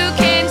you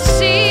can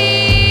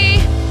see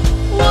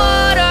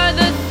what are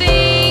the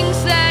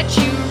things that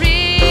you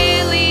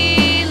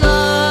really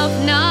love,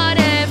 not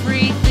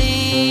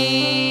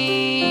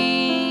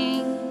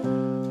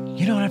everything.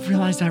 You know what I've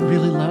realized I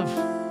really love?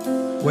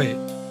 Wait,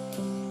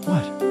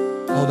 What?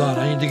 hold on.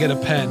 I need to get a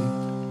pen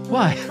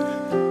Why?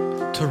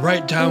 to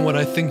write down what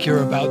I think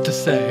you're about to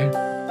say.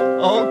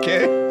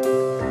 Okay.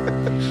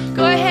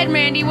 Go ahead,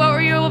 Mandy. What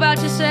were you about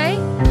to say?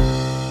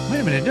 Wait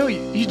a minute. No,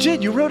 you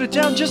did. You wrote it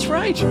down just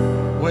right.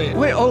 Wait.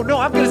 Wait. Oh no,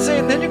 I'm gonna say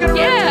it, and then you're gonna.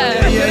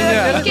 Yeah.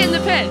 Yeah. Let's get in the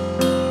pen.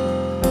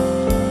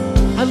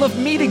 I love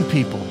meeting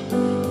people.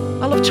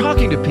 I love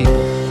talking to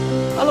people.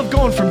 I love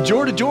going from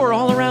door to door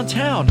all around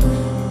town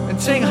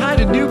and saying hi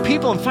to new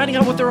people and finding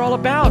out what they're all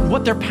about and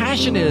what their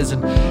passion is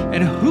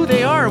and who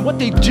they are and what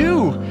they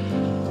do.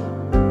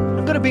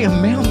 I'm gonna be a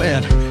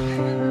mailman.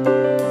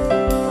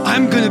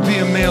 I'm gonna be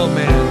a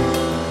mailman.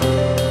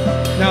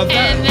 Now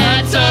And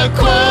that's a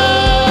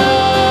quote.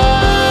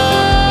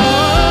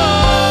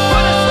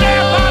 Put a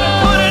stamp on it,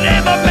 put it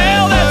in the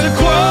mail. That's a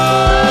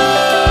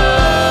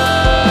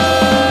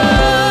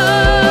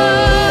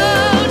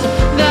quote.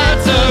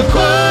 That's a quote.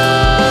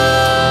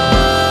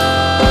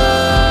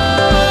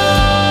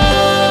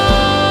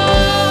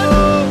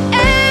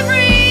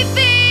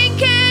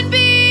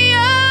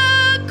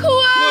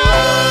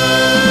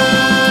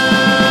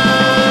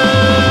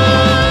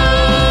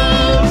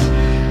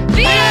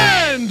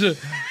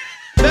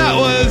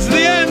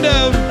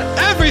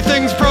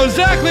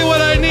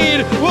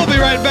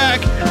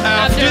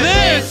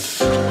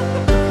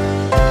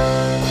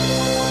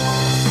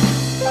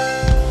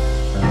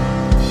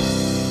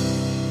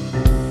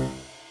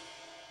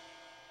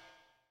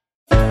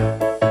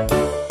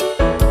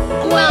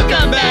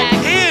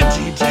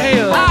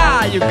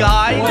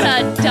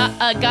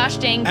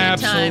 dang good time.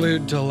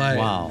 Absolute delight.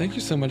 Wow. Thank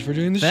you so much for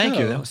doing the show. Thank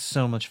you. That was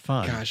so much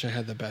fun. Gosh, I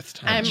had the best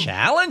time. I'm-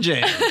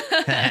 Challenging.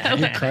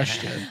 You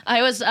crushed it.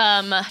 I was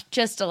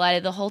just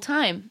delighted the whole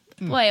time.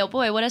 Boy, oh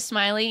boy, what a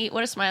smiley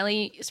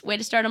way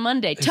to start a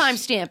Monday.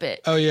 Timestamp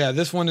it. Oh yeah,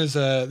 this one's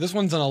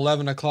on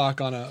 11 o'clock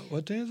on a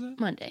what day is it?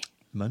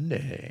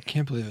 Monday.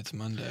 Can't believe it's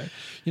Monday.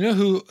 You know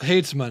who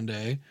hates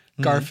Monday?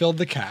 Garfield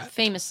the cat.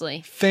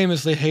 Famously.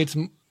 Famously hates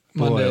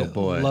Monday. oh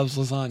boy. Loves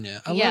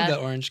lasagna. I Yeah. love that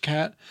orange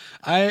cat.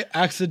 I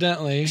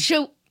accidentally.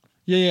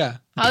 Yeah.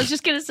 I was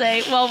just going to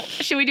say, well,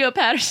 should we do a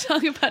patter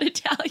song about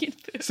Italian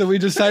food? So we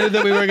decided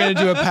that we were going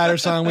to do a patter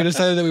song. We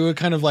decided that we would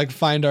kind of like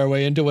find our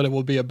way into what it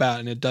will be about,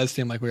 and it does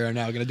seem like we are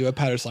now going to do a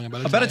patter song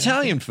about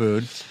Italian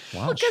food.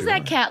 Wow. Because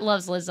that cat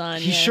loves lasagna.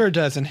 He sure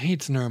does, and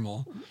hates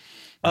Normal.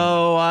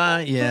 Oh,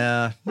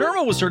 yeah.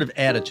 Normal was sort of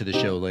added to the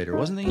show later,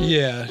 wasn't he?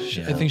 Yeah,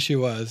 I think she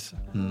was.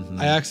 Mm-hmm.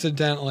 I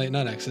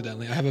not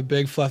accidentally, I have a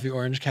big fluffy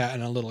orange cat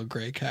and a little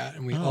gray cat,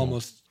 and we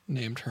almost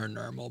named her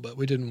Normal, but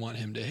we didn't want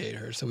him to hate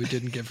her, so we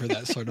didn't give her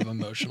that sort of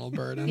emotional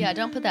burden. Yeah,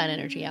 don't put that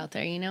energy out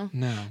there, No.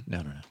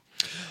 No.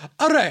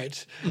 All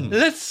right,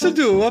 let's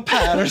do a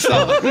patter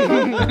song.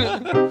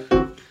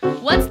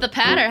 What's the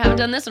patter? Haven't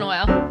done this in a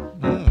while.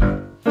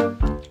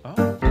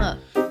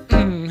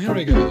 Here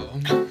we go.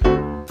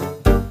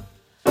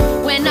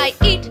 When I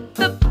eat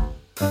the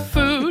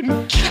food,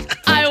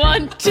 I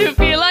want to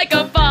feel like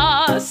a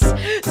boss.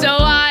 So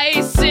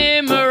I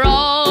simmer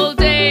all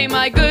day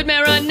my good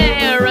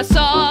marinara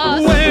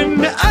sauce.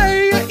 When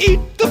I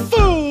eat the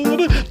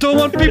food, don't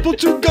want people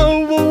to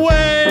go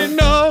away,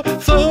 no.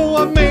 So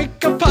I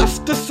make a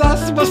pasta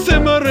sauce by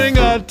simmering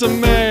a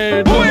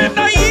tomato. When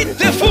I eat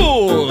the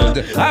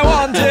food, I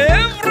want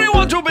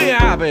everyone to be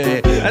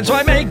happy, and so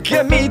I make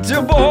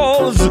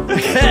meatballs.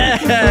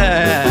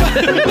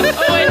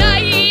 When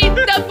I eat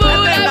the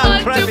food,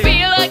 I want to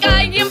feel like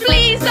I am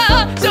pleased.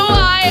 So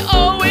I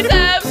always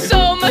have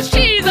so much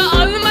cheese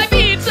on my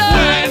pizza.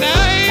 When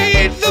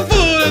I eat the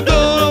food, I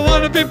don't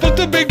want people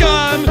to be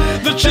gone.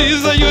 The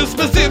cheese I use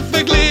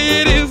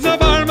specifically, it is a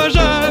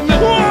Parmesan.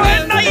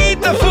 When I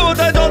eat the food,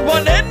 I don't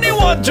want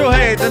anyone to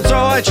hate, and so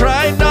I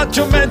try not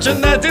to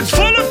mention that it's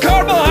full of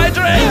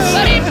carbohydrates.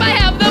 But if I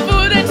have the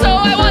food and so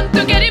I want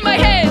to get in my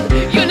head,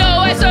 you know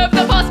I serve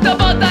the pasta,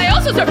 but I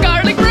also serve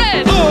garlic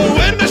bread. Oh,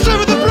 when I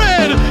serve the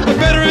bread, I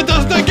better it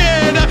does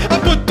again. I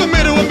put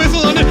tomato and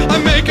basil on it, I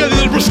make a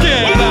little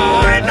bruschetta.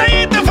 When I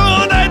eat the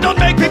food, I don't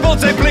make people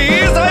say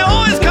please. I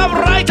always come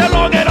right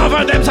along and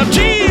offer them some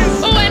cheese.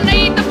 When I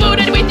eat the food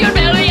and with your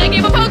belly I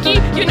give a pokey,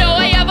 you know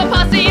I have a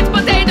pasta, it's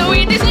potato,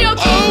 it is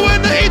gnocchi. Oh,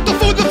 when I eat the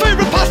food, the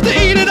favorite pasta,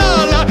 eat it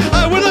all.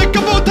 I would like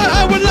a botta,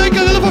 I would like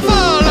a little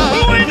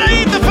farfalla. When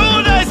I eat the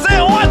food, I say,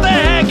 what the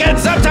heck? And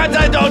sometimes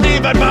I don't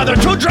even bother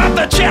to drop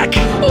the check.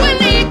 When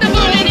I eat the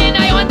food and then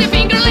I want the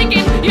finger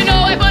licking, you know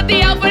I put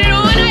the Alfredo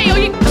and I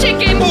eat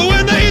chicken. Oh,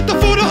 when I eat the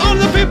food, all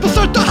the people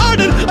start to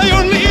harden. I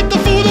only eat the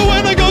food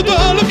when I go to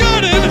Olive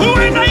Garden.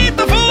 When I eat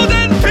the food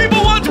and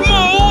people want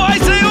more, I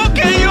say,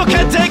 okay, you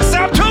can take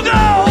some to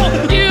go.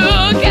 You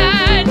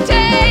can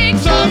take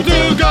Time to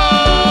go.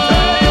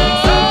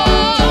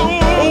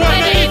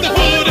 When I eat the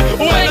food,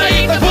 when I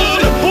eat the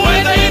food,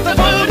 when I eat the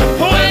food,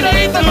 when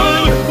I eat the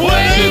food,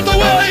 when I eat the,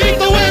 when I eat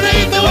the, when I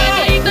eat the, when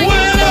I eat the,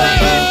 when I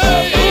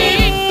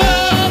eat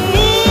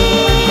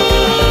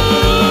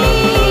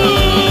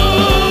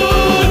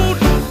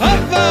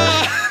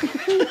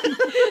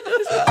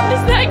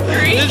Is that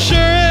green? It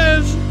sure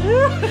is.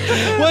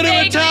 What do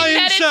Vaguely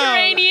Italians shout?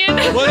 Mediterranean.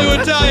 What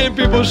do Italian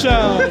people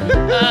shout?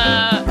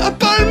 A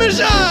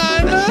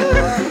Parmesan.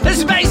 A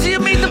spicy A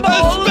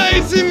meatball.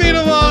 spicy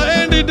meatball.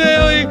 Andy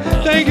Daly,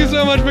 thank you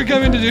so much for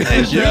coming to do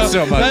this you show.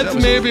 so much. That's That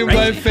was maybe great.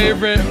 my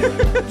favorite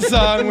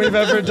song we've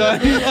ever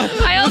done.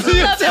 I also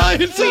The love that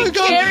Italian song we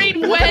called carried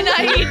when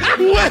I eat.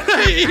 When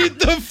I eat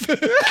the food.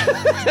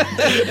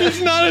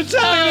 It's not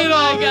Italian Oh at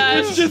all. my gosh.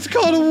 It's just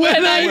called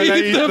When I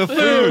Eat the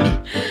Food.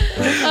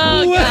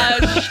 Oh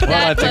gosh,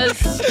 that I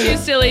was too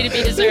silly to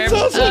be deserved. It's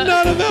also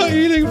not about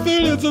eating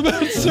food. It's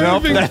about Nope,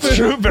 serving that's food.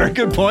 true. Very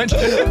good point. Oh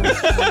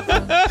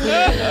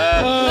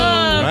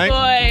Right.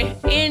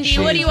 boy, Andy,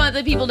 what do you want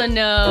the people to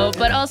know?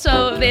 But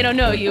also, they don't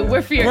know you. We're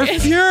We're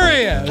furious.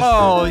 furious.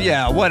 Oh,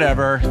 yeah,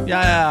 whatever.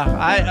 Yeah,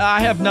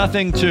 I have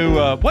nothing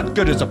to, what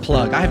good is a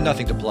plug? I have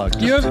nothing to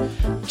plug. You Just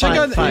have check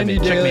out the find Andy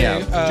me, Daly.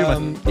 Check me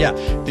out. Yeah,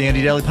 the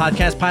Andy Daly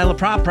podcast, Pilot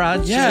Prop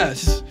Prod.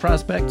 Yes.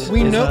 Prospect.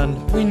 We is know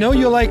on. we know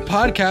you like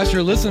podcasts.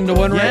 You're listening to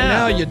one right Yeah.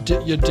 now. You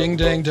ding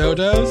dang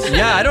dodos.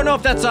 Yeah, I don't know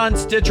if that's on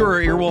Stitcher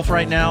or Earwolf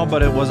right now,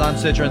 but it was on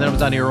Stitcher and then it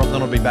was on Earwolf, then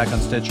it'll be back on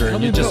Stitcher.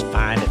 And you just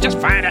find it. Just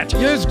find it. You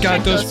guys got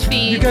Check those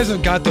feeds. You guys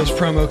have got those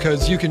promo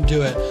codes. You can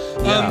do it.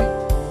 Yeah.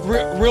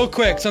 Real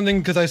quick, something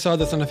because I saw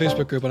this on a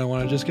Facebook group and I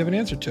want to just give an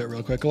answer to it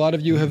real quick. A lot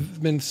of you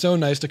have been so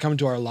nice to come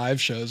to our live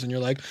shows, and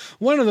you're like,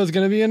 when are those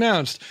going to be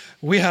announced?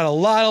 We had a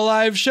lot of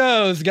live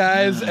shows,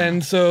 guys,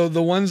 and so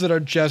the ones that are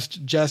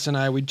just Jess and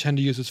I, we tend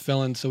to use as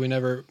fill-ins, so we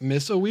never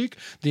miss a week.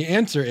 The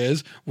answer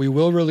is we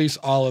will release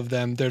all of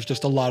them. There's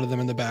just a lot of them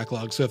in the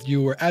backlog. So if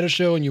you were at a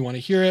show and you want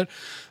to hear it,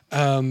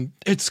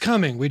 It's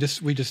coming. We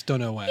just don't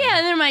know when. Yeah,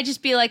 and there might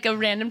just be like a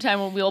random time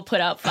when we'll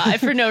put out 5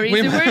 for no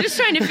reason. We're just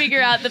trying to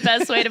figure out the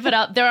best way to put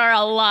out. There are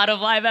a lot of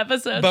live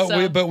episodes,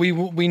 but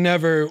we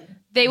never.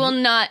 They will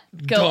not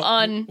go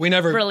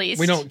unreleased.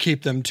 We don't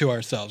keep them to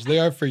ourselves. They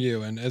are for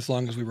you, and as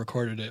long as we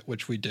recorded it,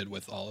 which we did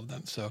with all of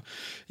them. So,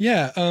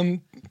 yeah.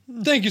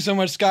 Thank you so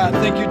much, Scott.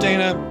 Thank you,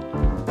 Dana.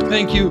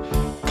 Thank you,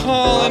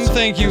 Colin. Awesome.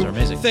 Thank you.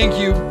 Thank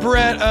you,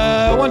 Brett.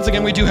 Once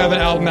again, we do have an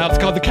album out. It's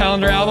called The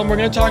Calendar Album. We're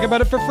going to talk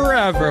about it for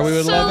forever. We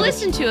would love it. So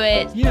listen to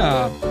it.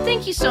 Yeah.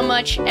 Thank you so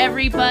much,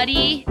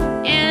 everybody.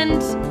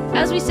 And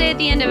as we say at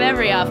the end of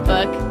every off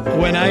book,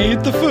 when I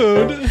eat the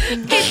food,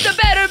 it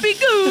better be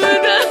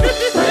good.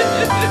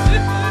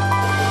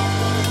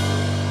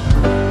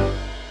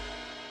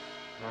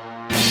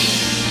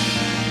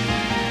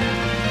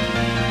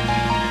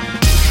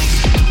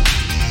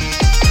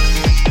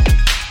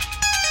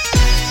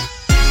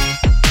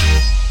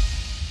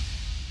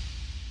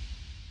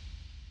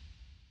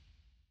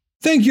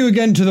 Thank you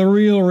again to The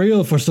Real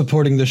Real for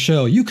supporting the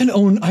show. You can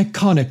own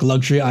iconic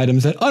luxury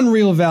items at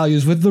unreal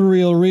values with The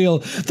Real Real,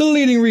 the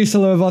leading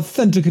reseller of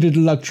authenticated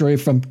luxury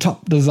from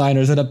top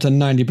designers at up to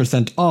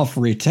 90% off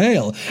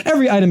retail.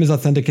 Every item is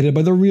authenticated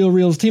by The Real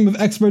Real's team of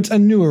experts,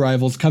 and new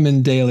arrivals come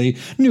in daily.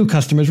 New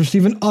customers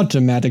receive an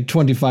automatic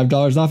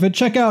 $25 off at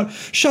checkout.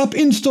 Shop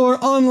in-store,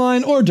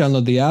 online, or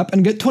download the app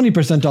and get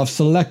 20% off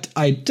select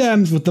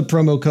items with the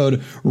promo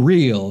code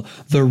REAL.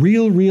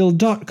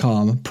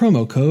 TheRealReal.com,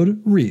 promo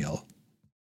code REAL.